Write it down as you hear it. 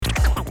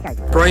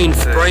Brain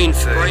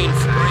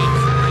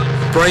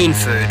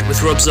Food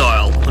with Rob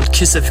Zile on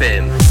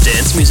KissFM,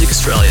 Dance Music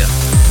Australia.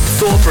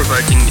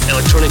 Thought-provoking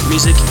electronic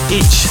music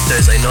each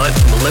Thursday night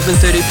from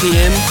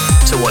 11:30pm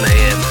to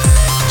 1am.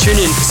 Tune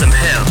in for some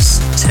house,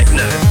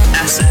 techno,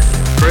 acid,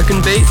 broken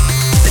beat,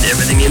 and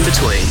everything in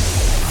between.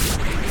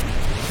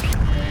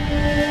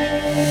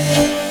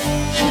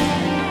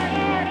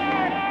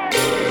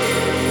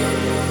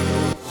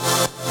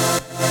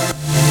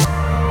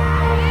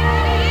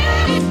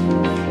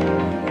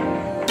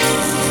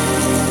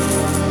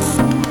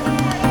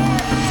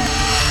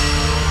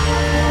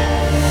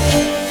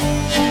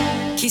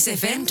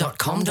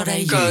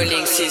 KissFM.com.au.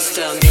 Calling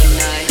Sister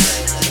Midnight.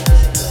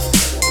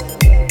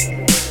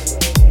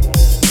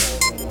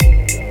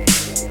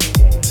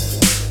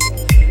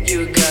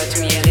 You got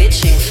me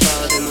reaching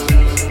for the moon.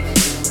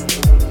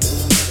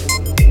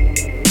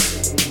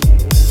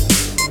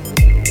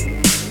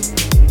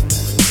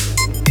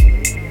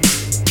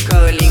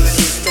 Calling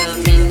Sister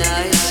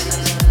Midnight.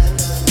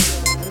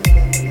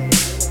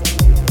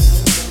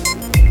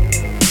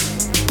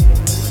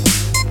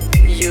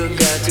 You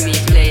got me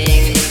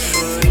playing the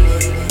fool.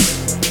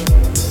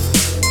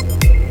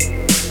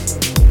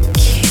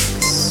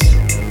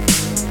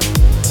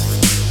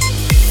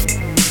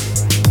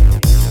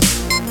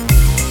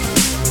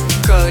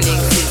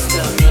 Calling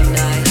Sister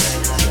Midnight.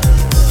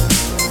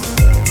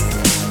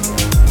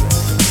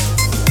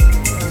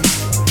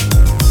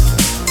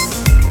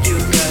 You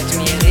got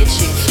me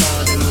reaching for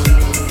the moon.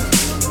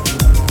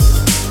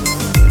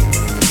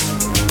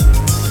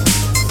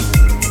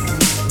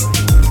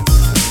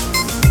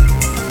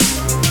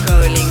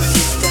 Calling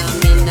Sister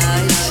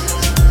Midnight.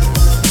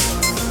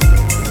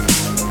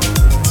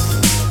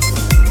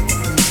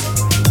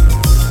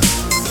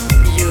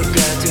 You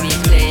got me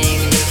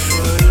playing the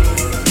fool.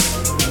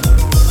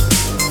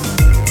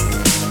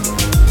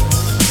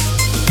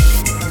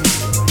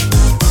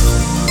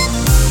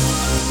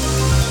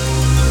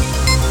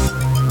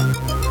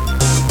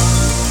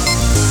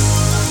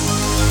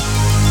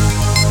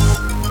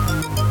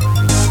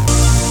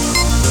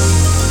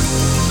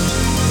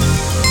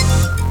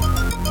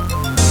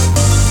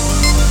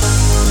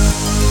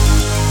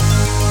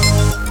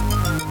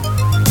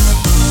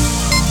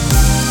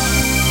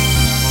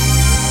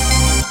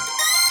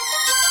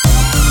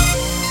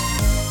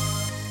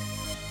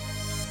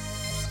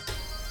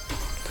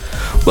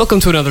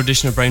 Welcome to another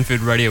edition of Brain Food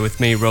Radio with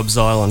me, Rob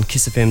Zile, on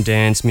KissFM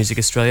Dance Music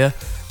Australia.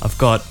 I've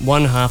got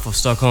one half of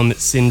Stockholm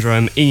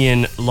Syndrome,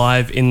 Ian,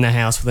 live in the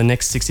house for the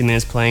next 60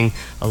 minutes playing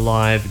a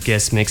live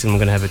guest mix, and we're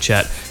going to have a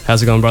chat.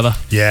 How's it going, brother?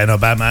 Yeah,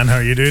 not bad, man. How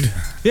are you, dude?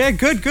 Yeah,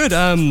 good.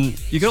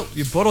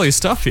 You bought all your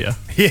stuff here.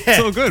 Yeah, it's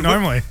all good.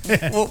 Normally.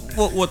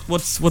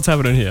 What's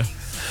happening here?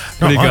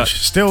 Not What do you much.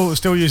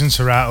 Still using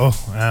Serato.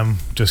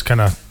 Just kind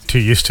of too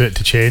used to it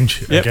to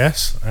change, I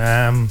guess.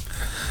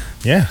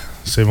 Yeah,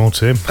 same old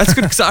same. That's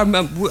good, because I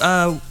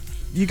remember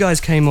you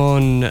guys came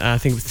on, I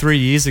think, 3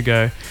 years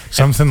ago.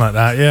 Something like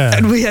that, yeah.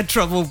 And we had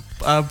trouble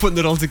putting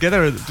it all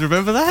together. Do you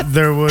remember that?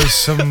 There was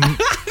some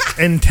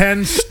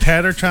intense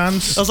tether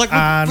chance. I was like,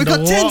 and we got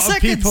a 10 lot seconds.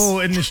 of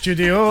people in the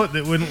studio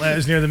that wouldn't let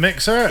us near the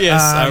mixer.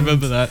 Yes, I and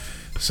remember that.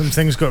 Some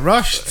things got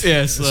rushed.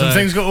 Yes, some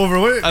things got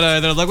overlooked. I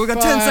know, they're like, we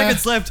got 10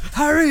 seconds left.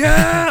 Hurry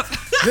up!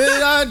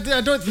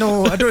 I don't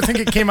know. I don't think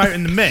it came out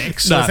in the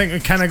mix. So I think we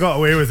kind of got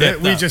away with it.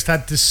 We just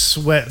had to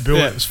sweat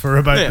bullets for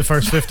about the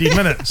first 15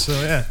 minutes. So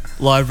yeah.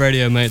 Live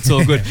radio, mate. It's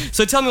all good.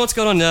 So tell me what's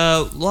going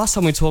on. Last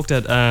time we talked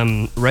at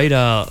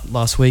Radar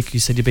last week, you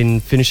said you've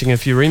been finishing a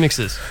few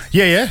remixes.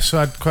 Yeah. So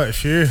I had quite a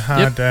few.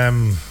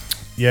 One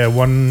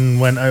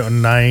went out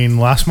on 9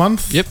 last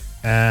month. Yep.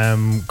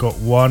 Got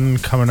one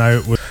coming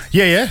out with.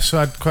 So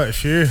I had quite a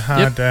few.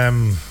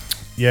 One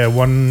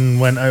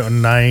went out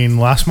on 9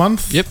 last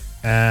month. Yep.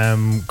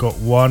 Got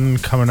one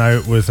coming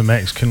out with a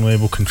Mexican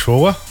label,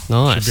 Controller.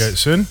 Nice. Should be out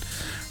soon.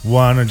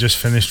 One I just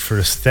finished for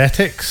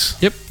Aesthetics.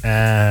 Yep.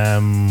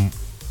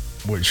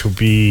 Which will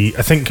be,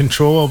 I think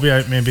Control will be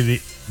out maybe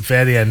the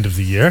very end of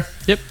the year.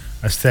 Yep.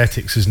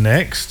 Aesthetics is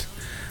next.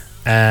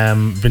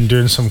 Been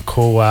doing some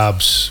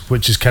collabs,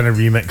 which is kind of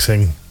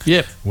remixing.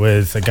 Yep.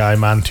 With a guy,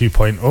 Man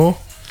 2.0.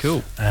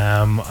 Cool.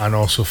 And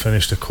also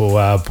finished a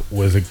collab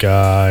with a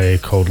guy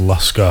called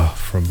Luska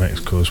from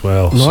Mexico as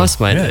well. Nice,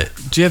 so, mate. Yeah.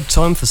 Do you have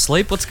time for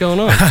sleep? What's going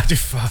on?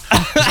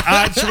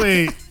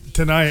 Actually,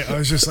 tonight I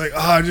was just like,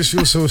 I just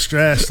feel so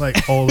stressed,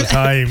 like all the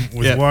time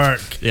with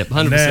work. Yep,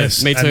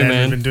 100%. Me too, and then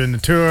man. We've been doing the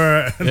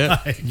tour. And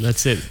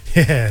That's it.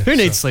 Yeah. Who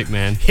needs sleep,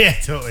 man? Yeah,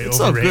 totally.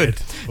 It's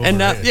overrated. all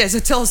good. And so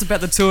tell us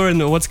about the tour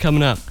and what's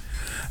coming up.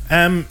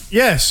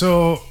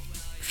 So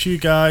a few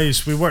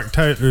guys, we worked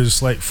out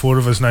there's like 4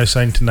 of us now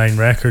signed to 9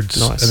 records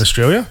in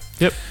Australia.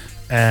 Yep.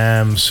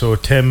 So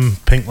Tim,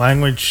 Pink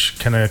Language,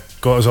 kind of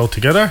got us all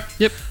together.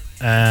 Yep.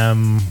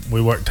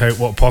 We worked out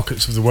what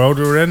pockets of the world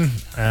we were in.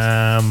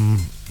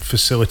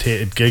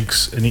 Facilitated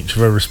gigs in each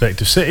of our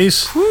respective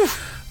cities. Whew.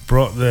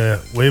 Brought the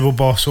label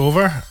boss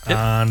over,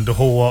 and a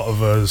whole lot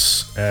of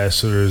us.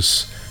 So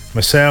there's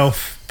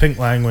myself, Pink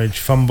Language,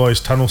 Fun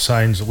Boys, Tunnel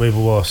Signs,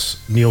 label boss,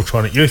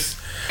 Neotronic Youth,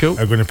 Cool.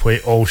 are going to play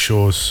all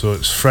shows. So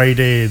it's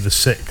Friday the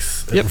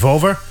 6th at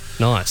Revolver.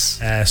 Nice.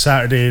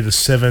 Saturday the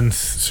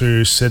 7th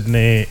through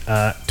Sydney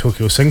at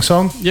Tokyo Sing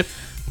Song. Yep.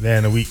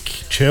 Then a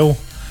week chill.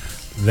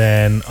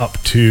 Then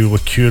up to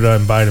Wakura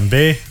and Byron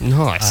Bay.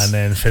 Nice. And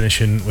then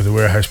finishing with a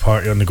warehouse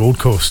party on the Gold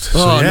Coast.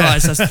 Oh, so, yeah.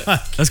 nice.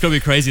 That's going to be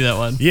crazy, that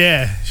one.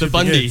 Yeah. The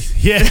Bundy.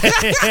 Yeah,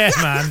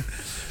 man.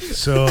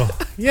 So,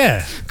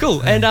 yeah.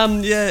 Cool.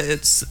 And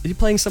you're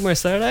playing somewhere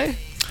Saturday?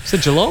 So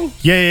Geelong?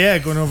 Yeah,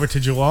 going over to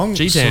Geelong.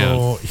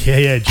 G-Town. So,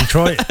 yeah,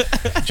 Detroit.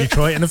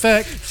 Detroit in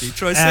effect.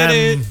 Detroit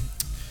City.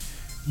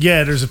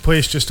 Yeah, there's a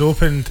place just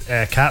opened,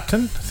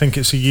 Captain. I think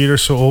it's a year or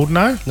so old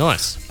now.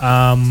 Nice.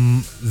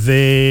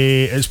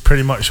 It's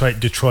pretty much like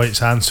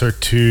Detroit's answer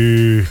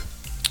to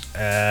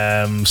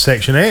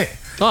Section 8.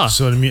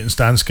 So the Mutant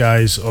Stance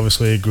guys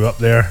obviously grew up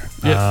there.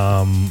 Yep.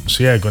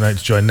 So yeah, going out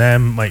to join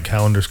them. Mike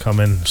Calendar's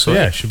coming. So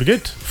yeah, should be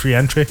good. Free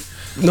entry.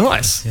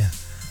 Nice. Yeah.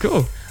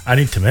 Cool. I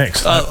need to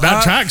mix.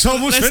 That track's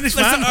almost finished,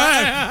 man. All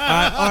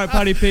right,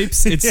 party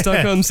peeps. It's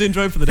Stockholm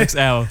Syndrome for the next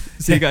hour.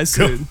 See you guys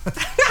soon.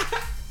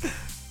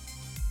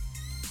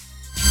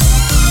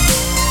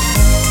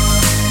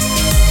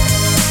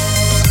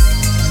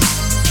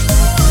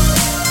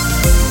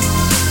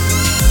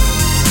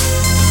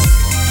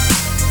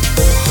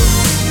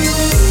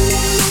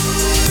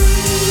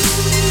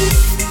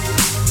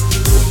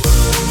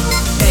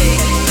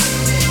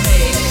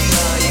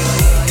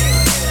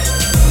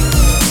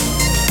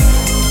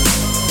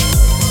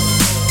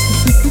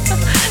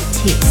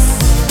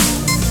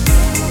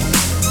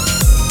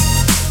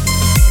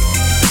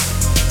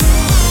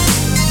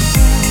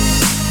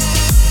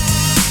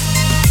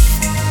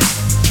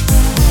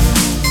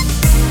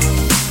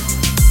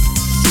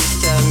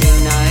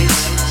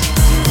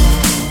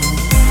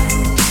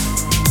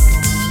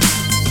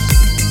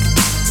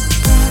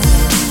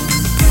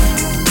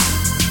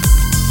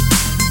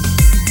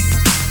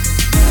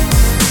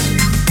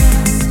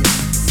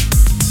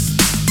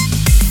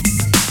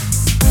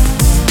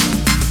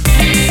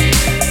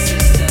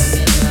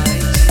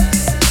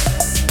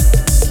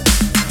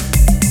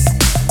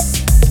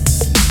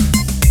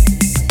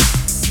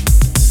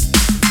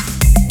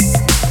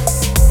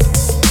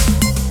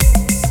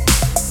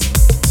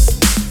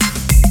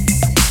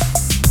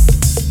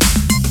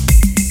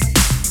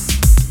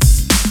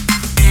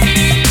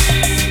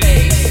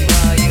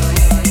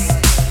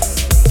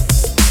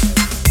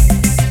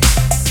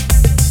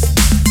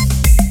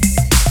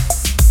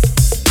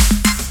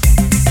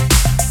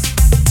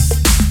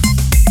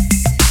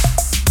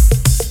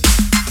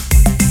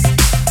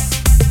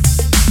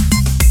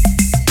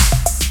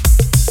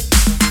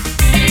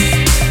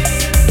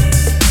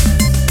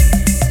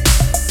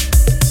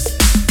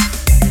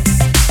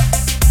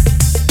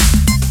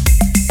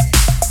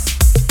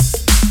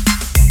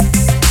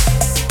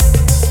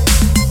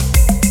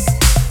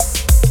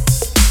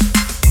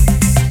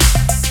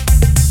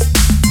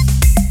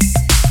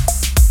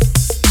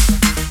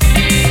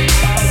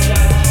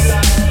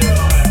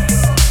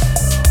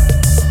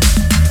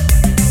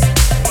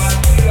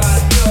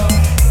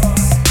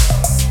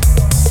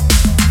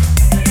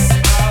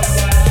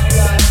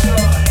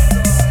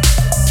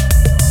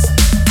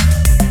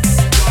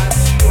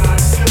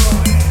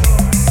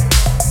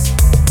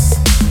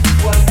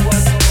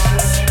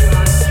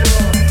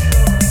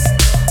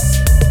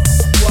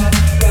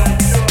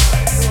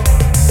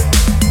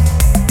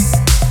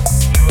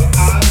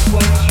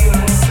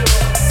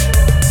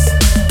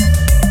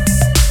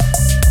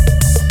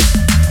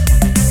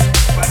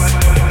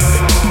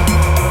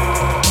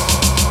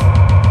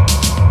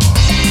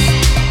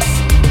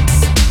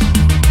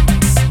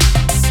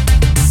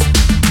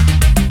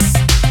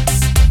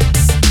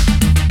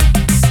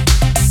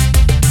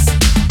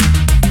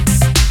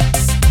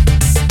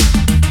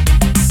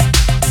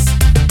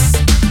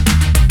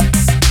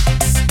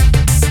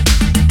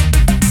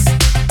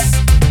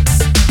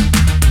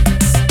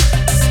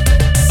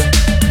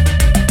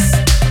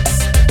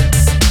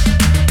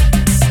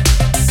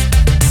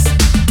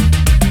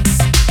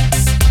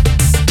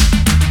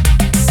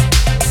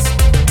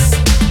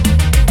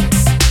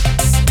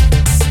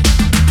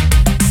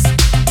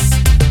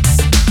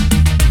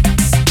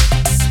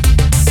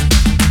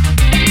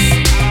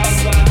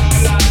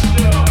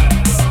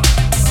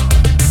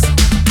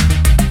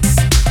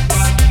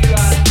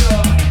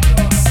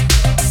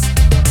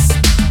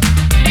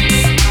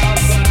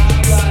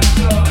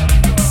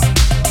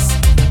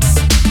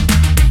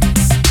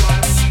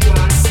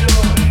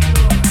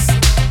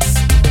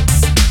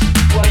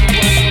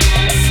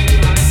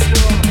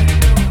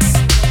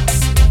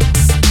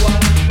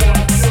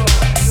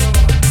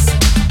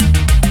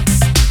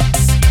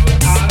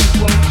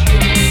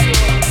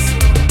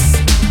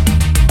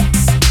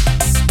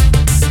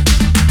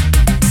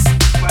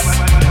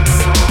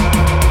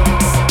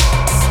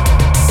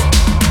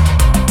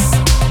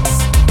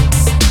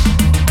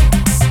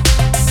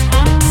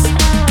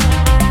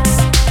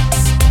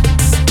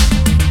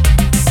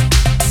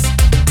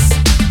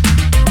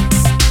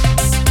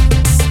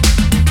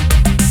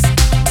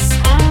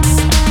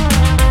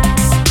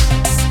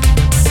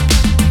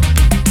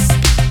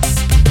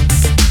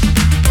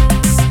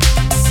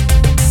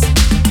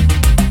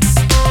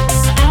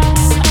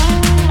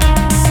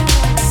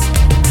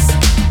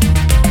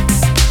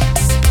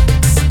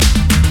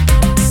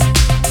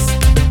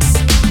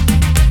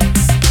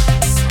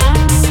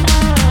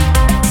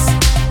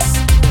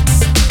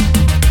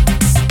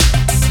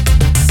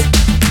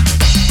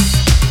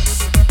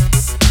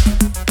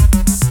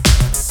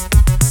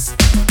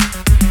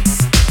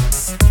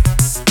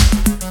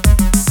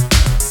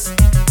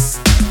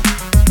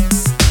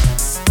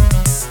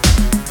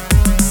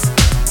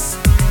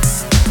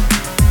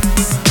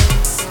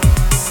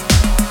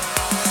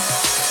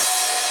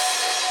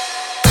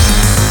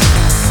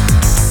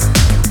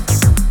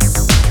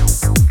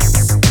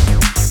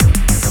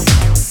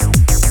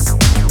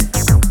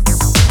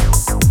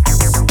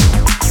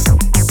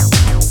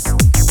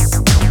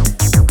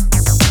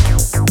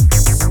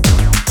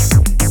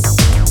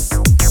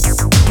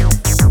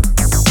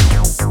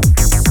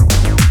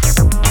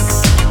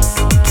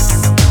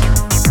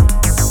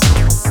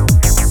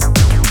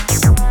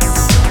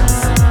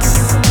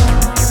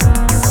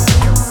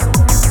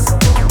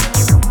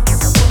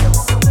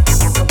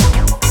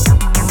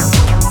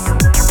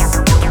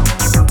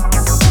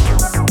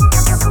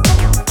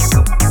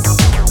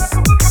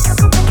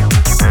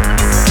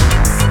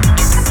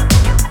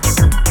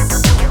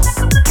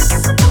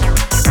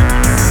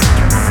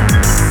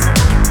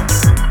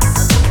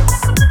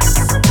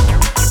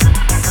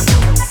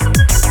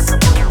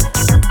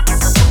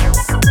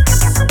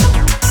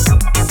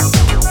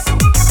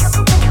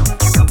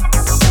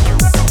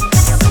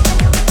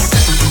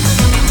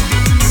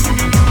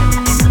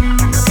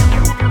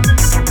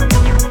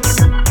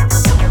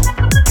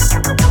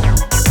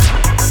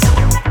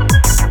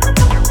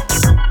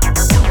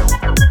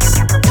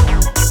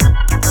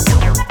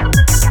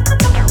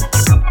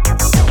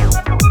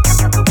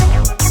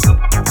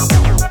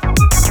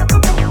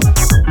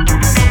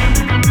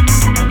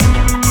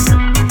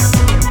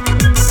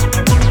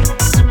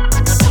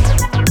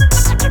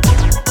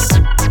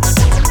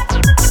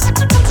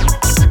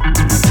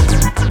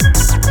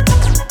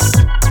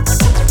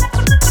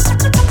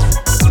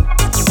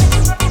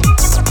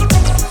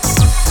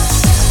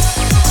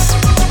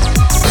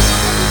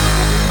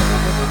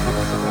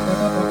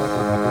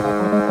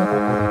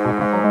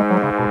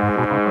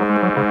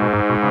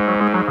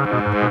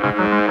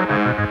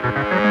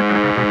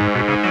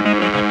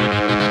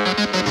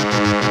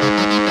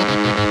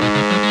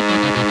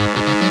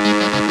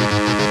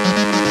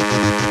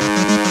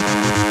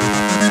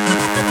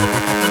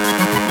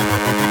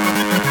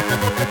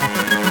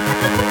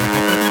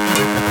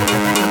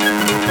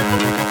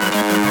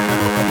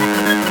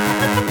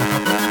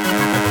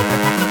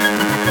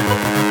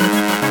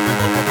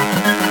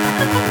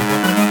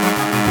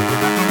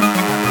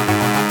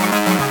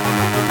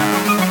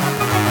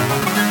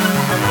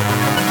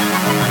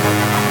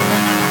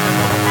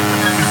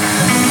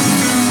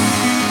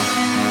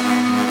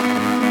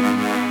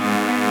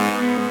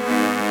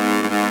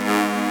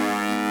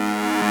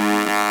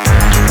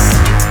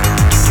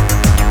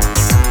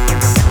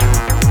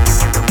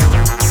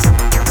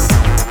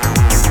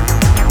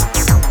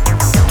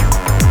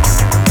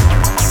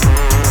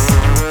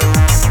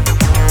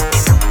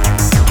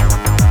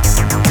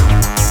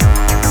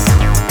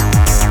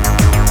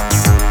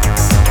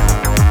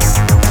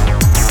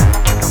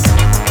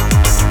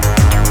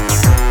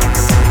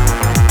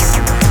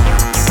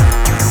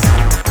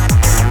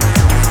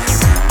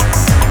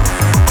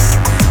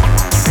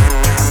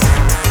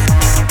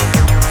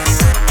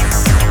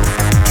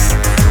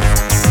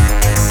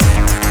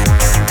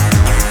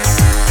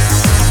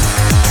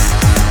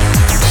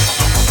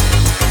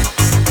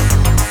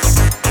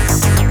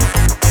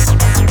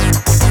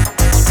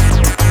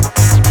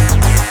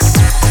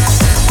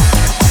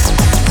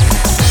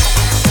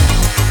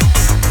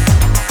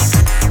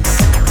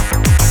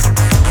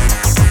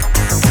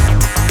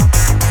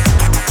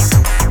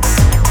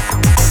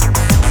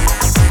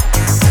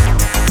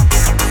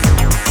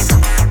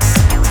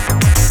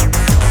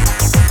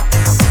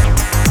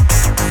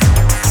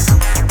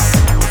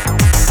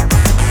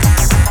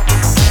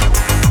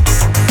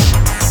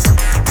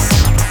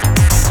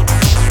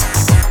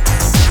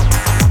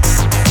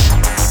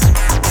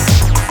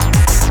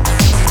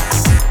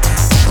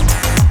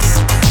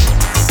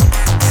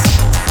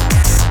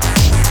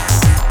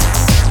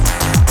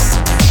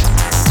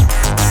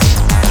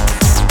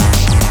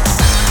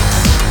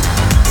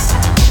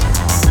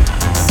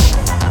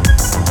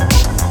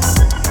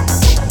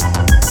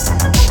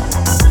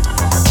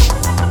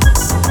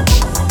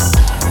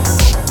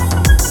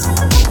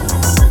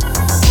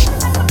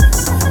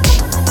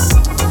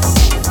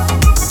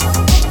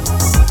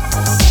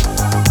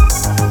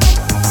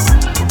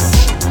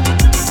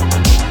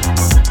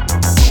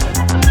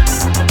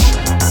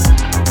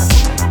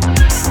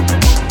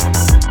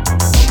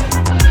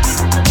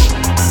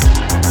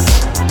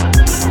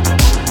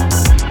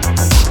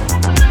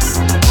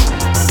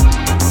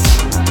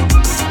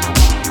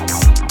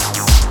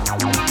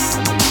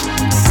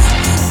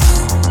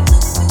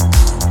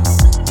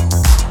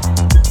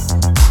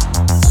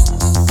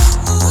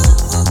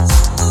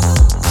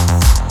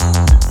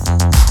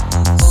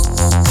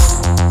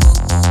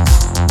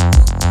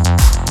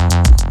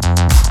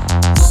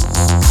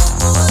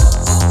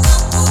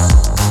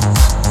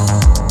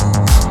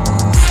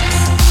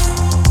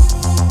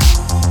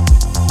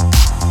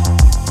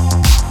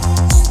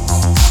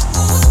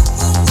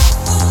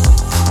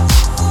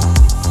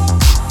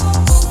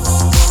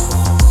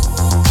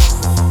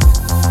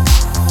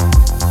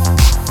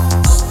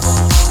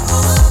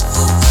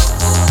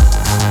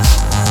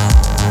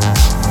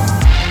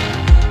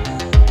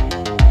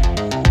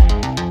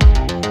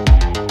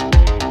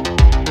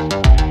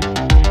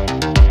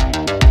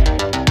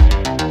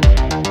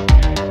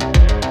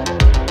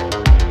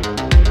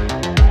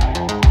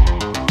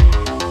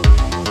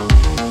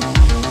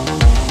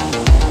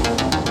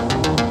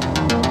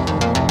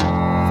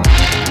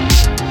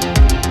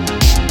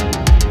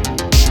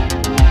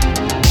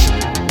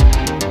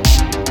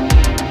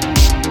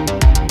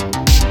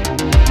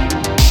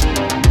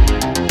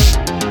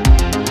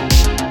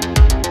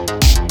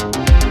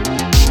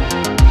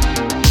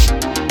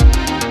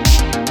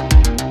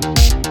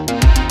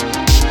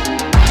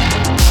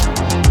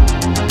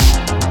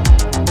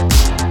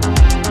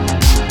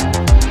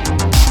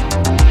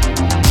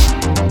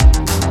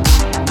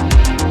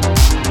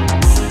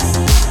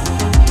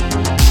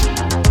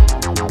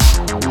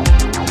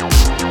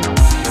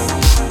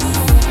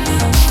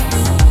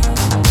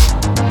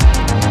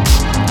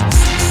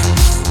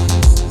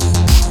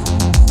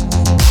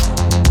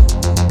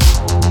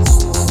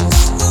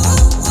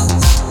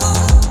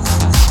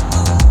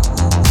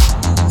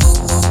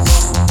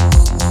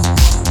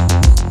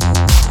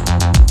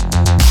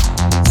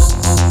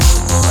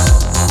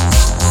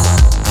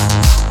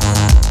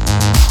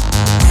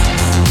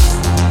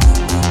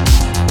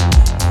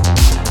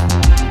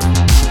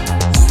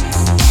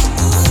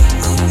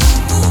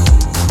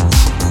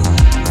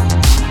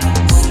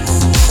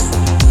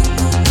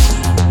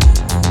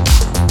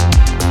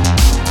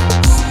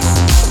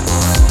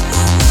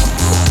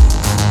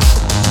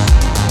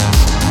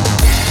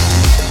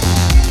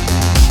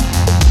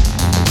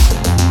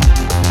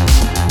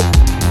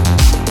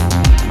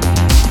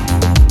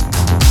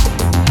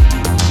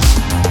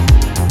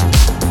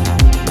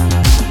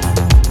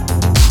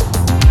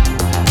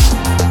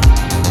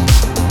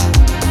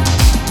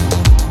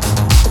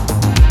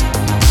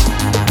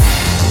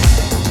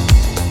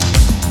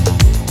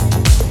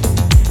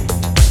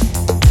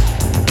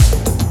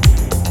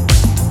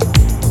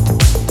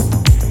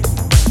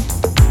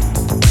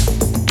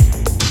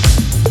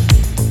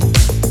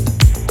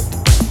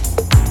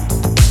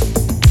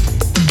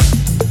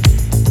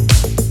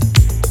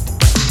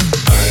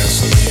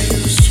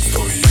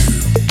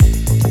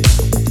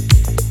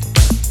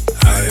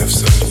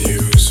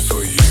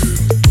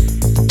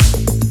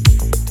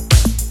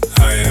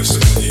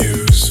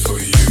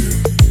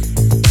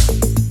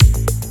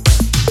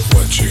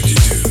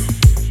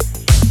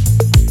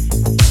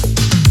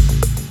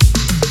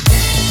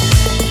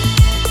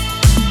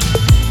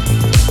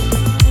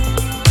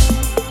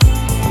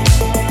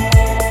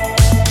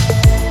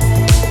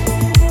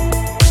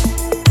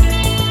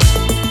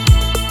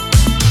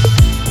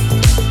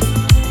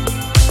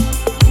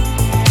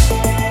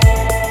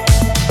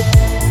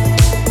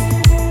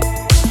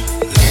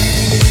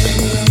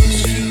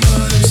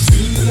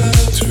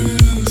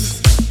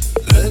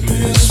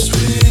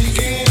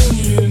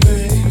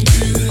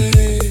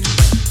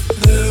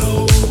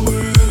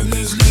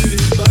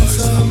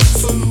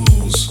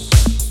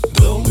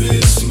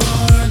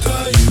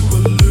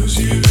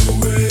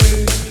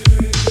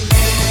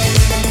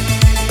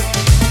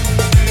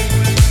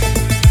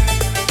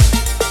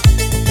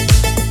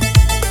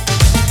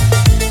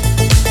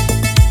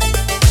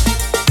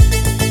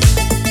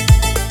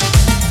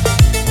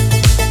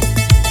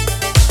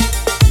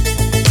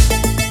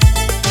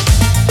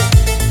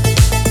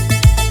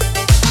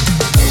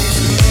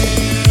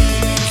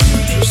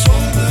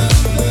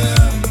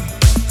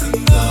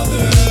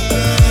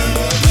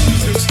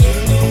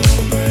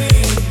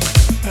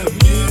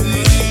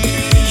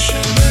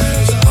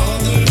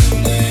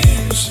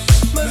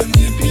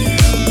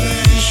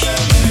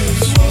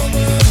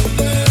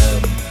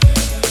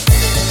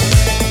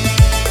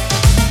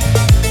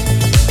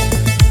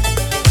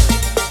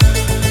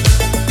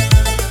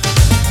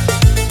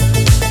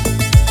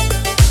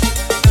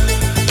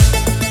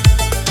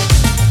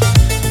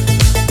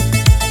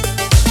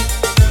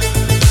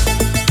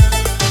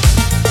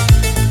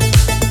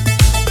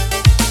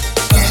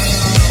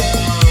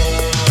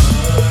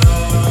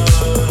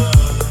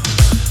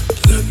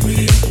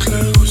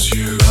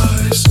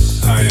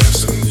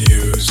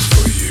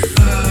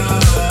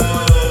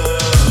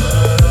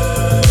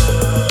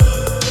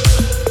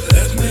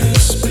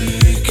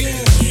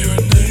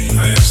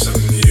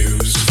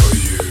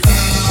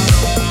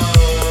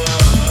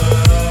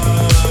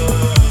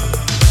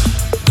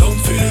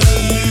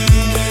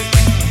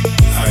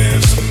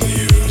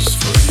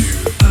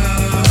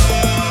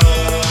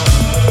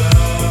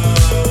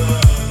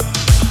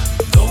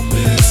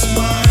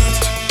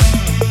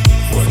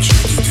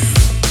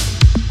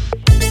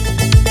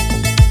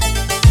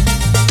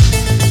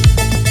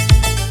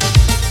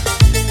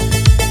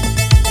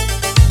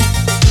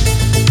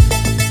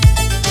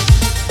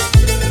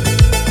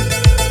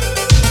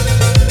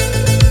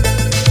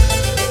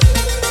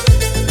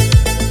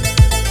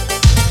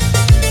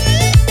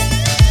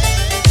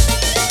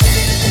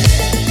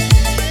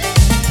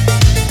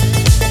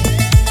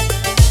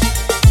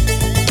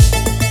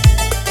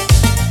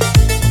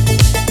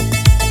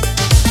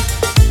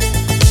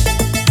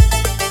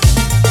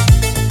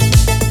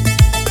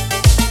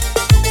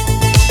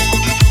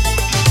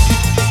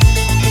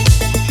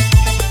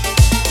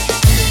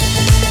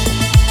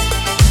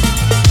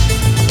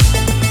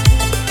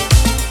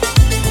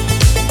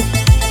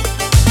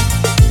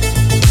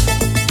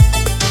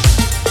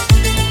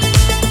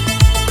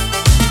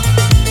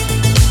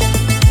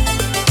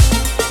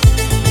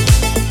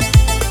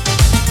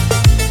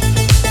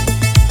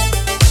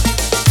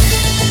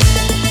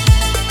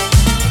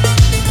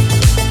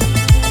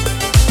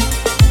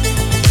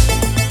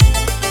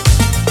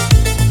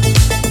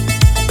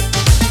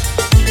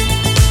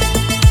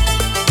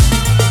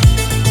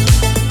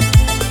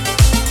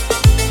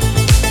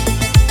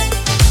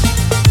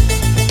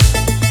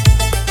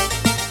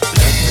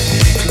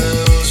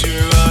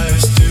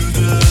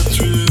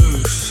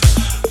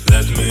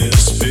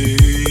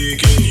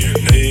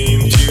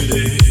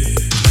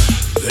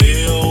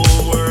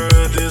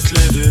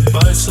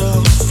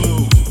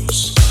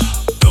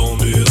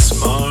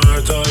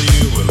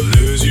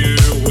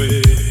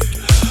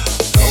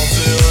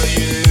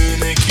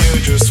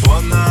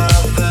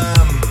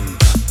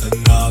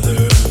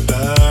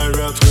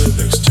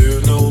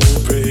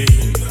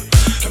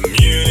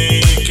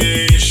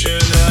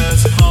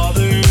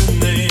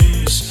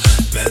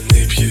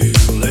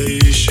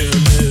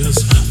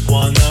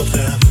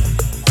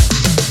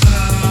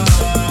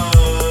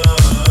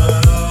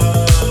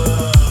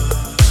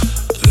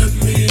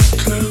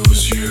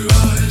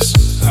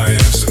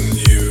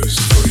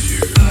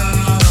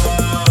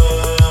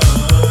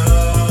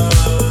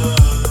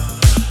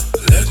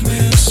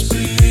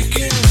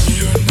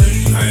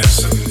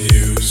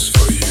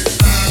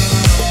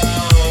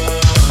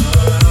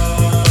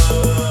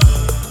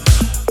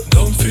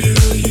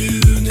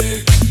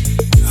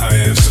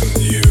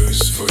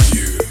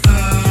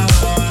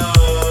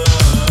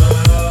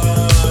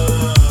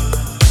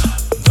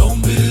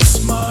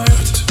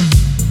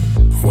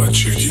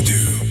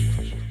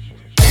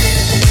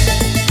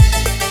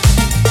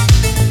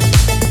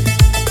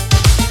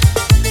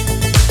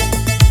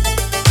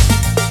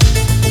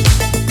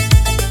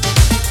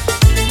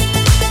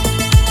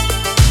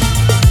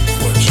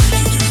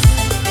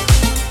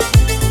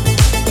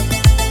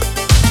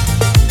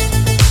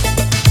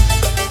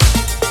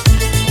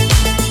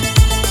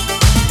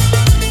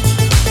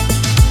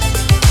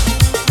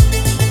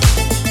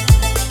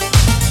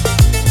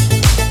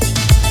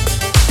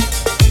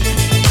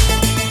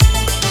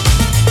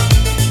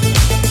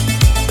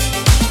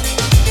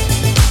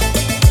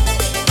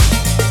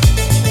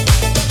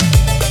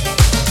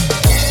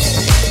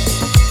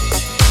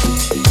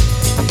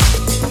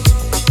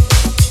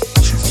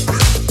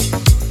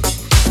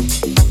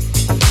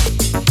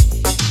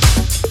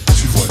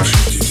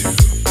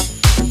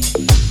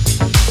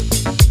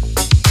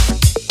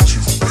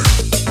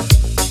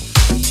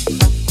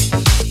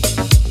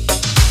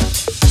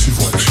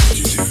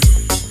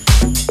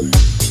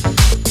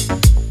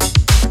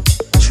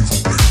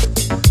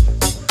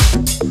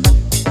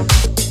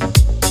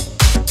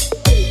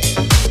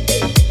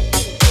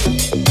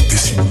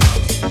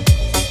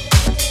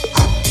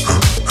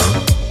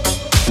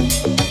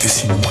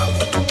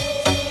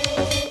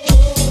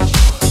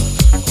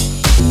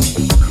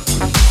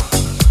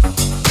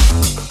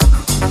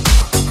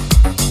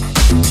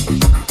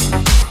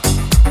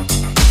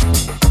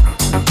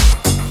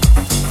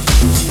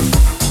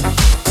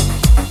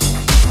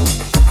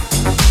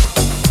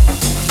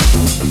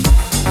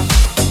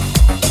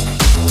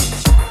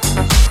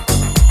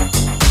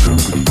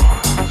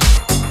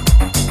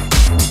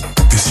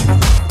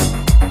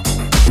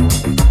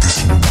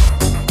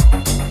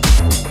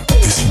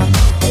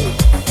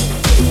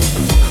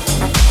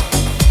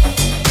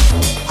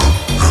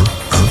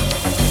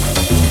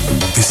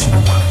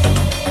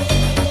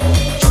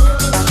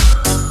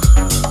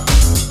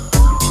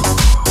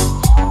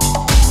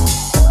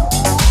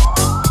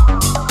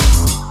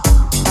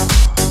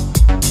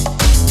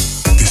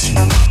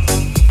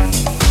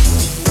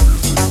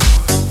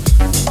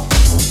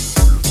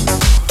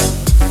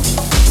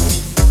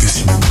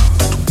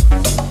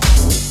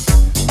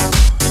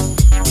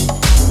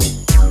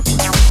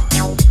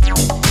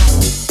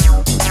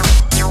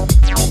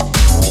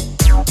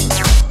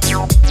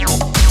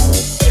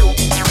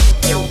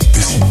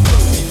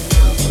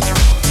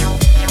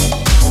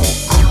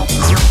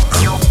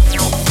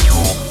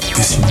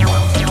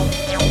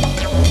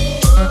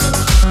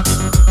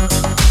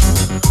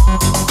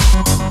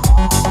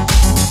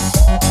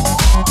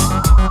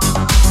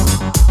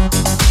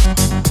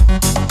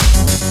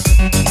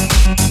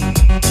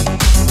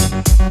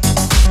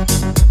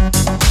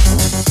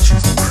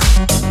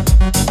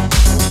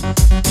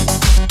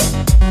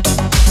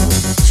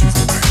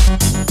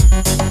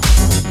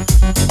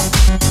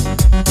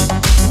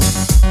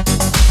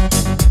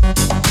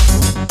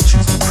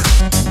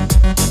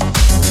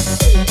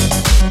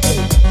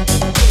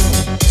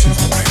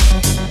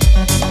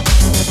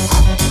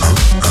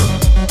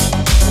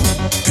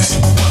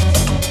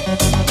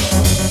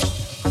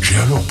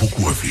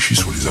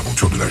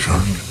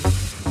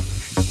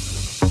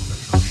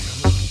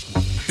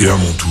 Et à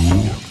mon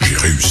tour, j'ai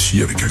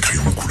réussi avec un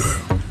crayon de couleur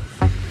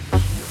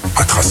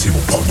à tracer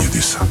mon premier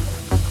dessin.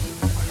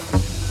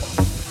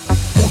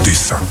 Mon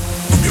dessin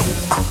numéro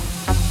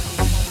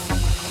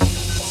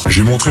 1.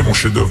 J'ai montré mon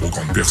chef-d'œuvre aux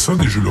grandes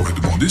personnes et je leur ai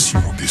demandé si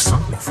mon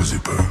dessin leur faisait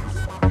peur.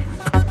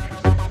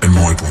 Elles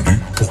m'ont répondu,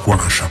 pourquoi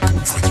un chapeau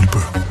ferait-il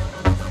peur?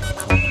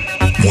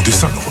 Mon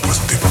dessin ne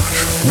représentait pas un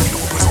chapeau, il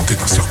représentait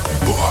un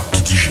serpent boa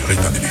qui digérait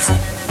un éléphant.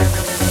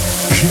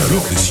 J'ai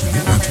alors dessiné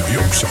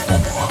l'intérieur du serpent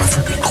boa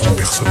afin que les grandes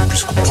personnes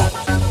puissent comprendre.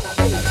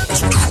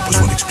 Elles ont toujours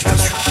besoin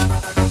d'explications.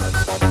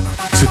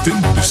 C'était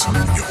mon dessin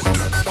numéro 2.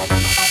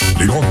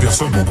 Les grandes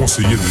personnes m'ont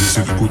conseillé de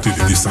laisser de côté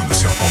les dessins de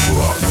serpents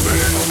boa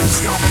ouverts ou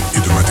fermés et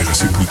de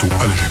m'intéresser plutôt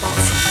à la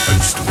géographie, à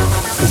l'histoire,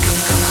 au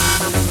calcul.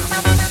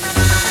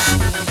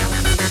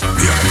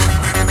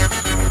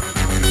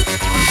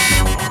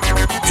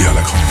 Et à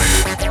la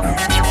grand-mère. Et à la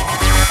grand-mère.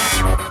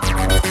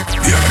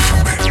 Et à la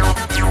grand-mère.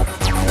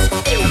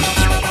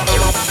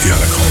 Et à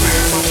la grand-mère.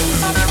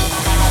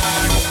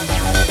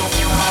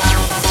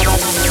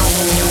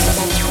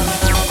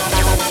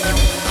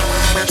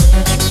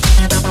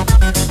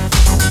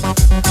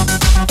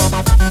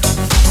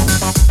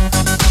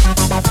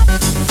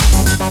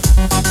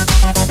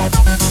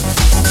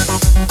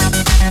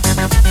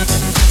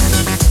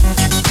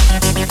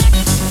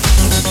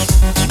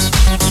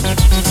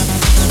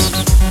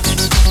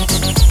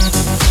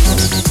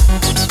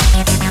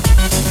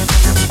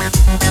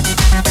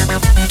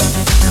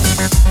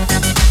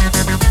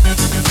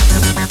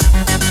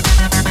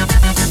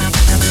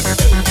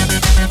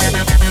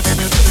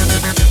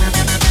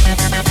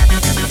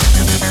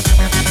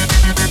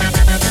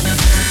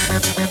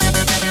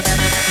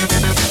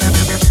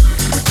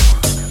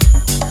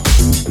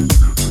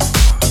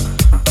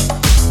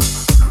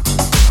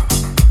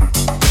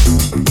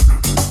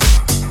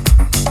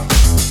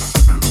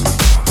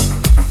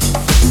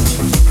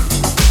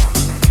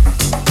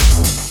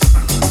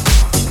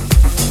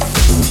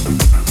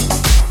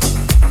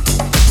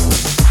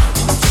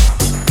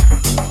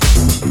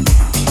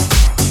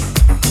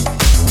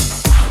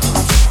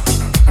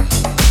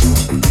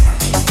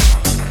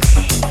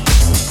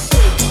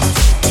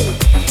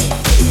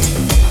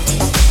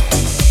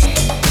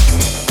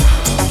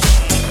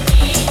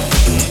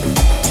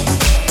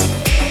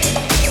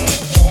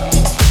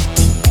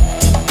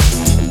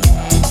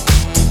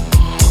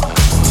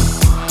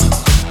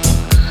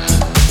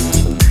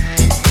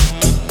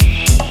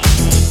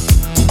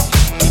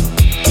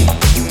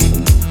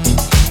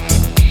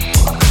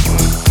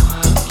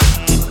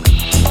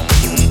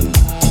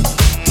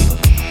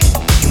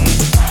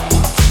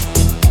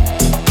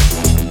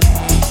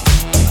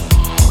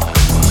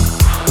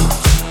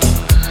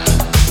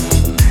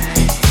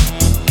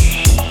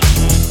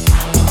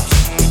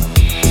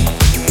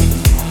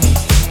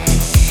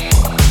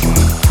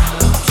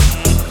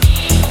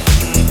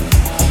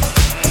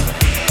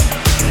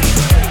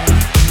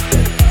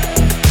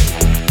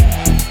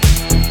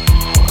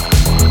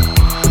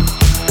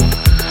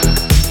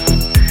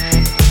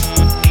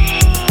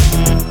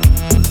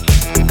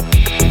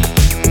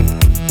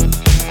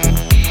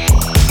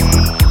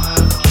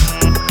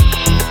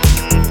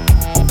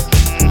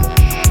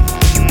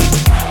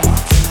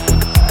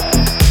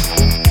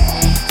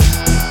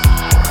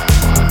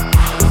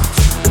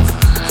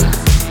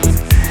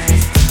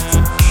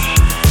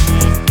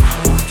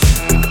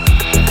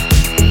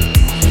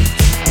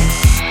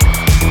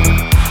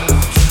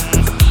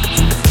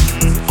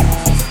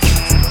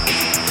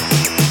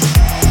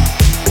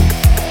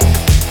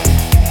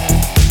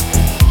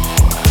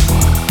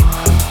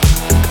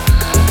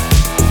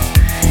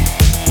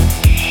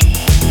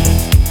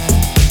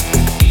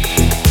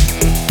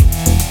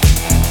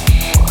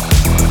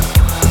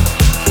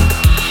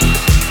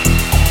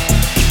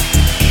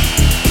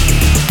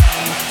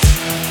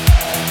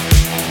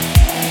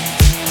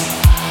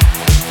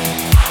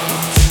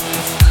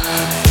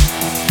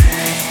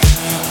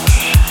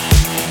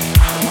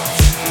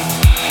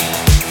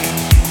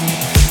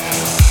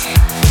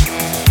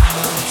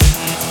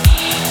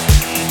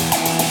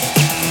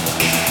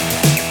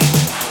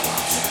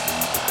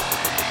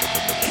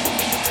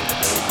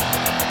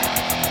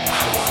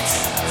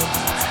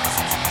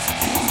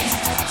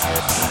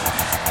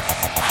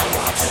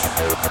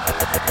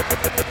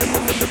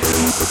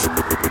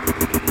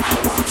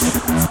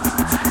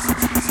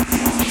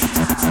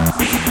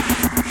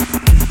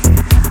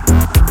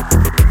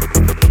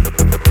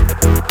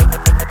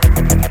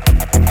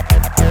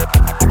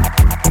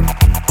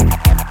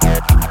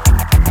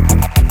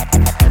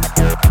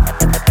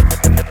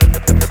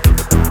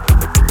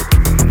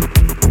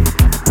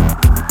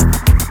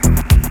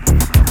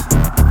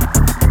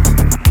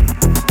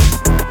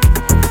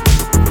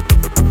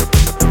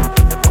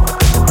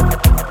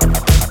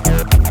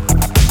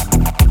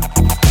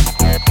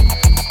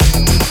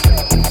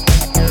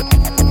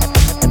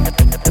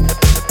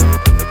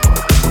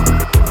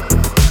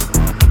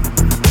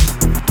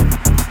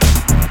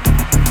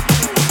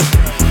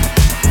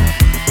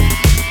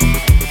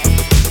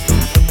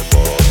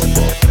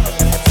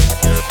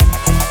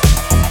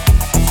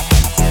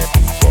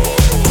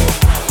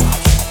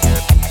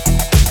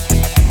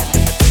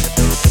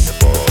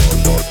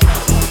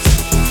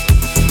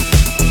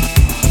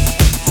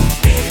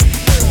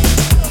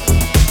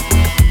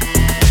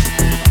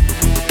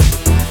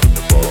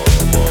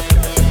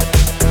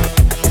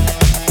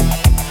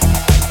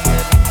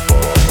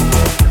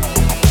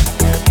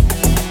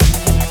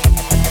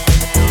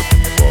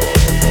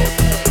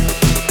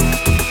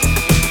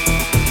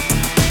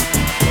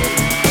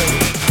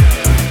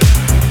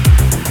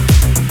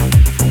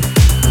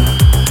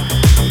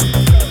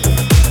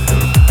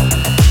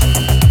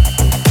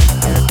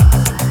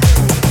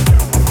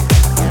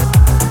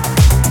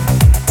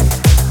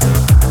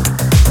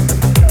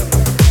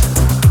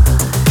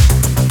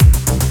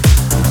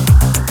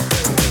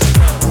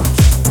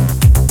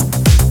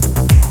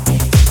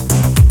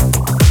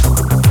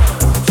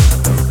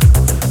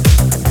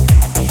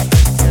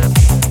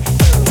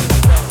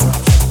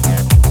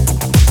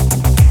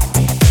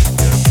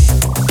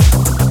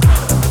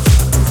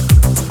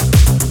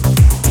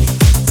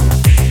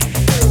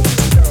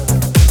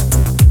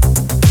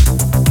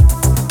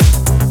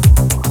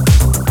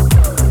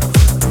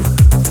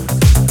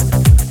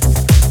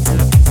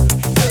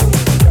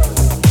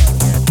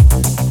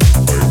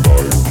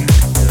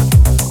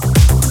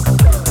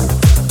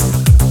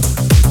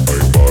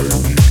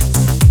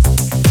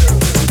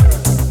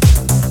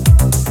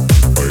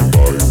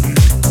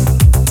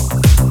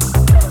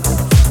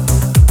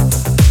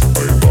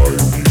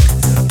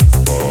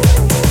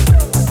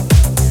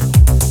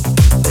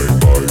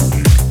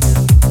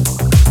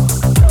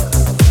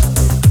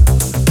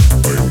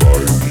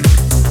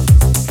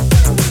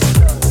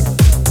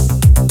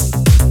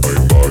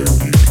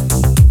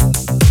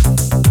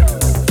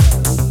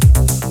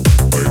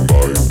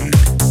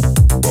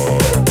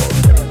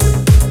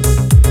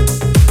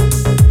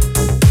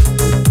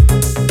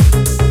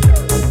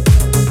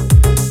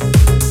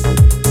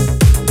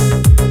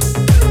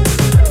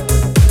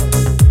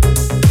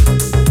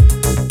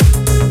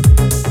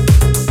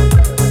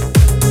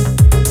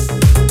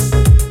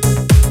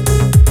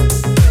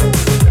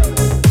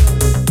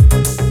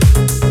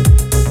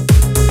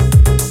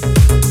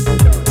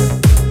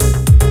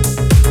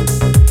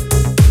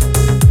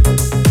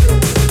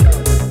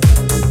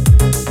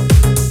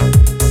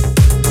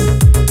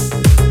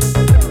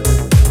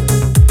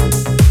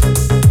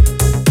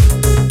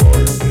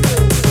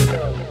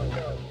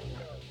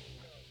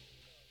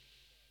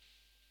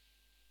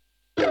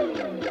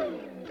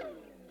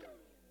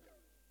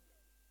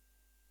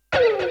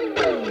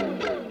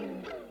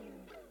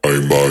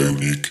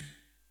 unique.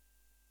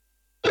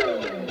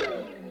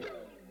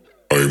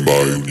 I'm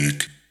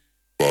unique.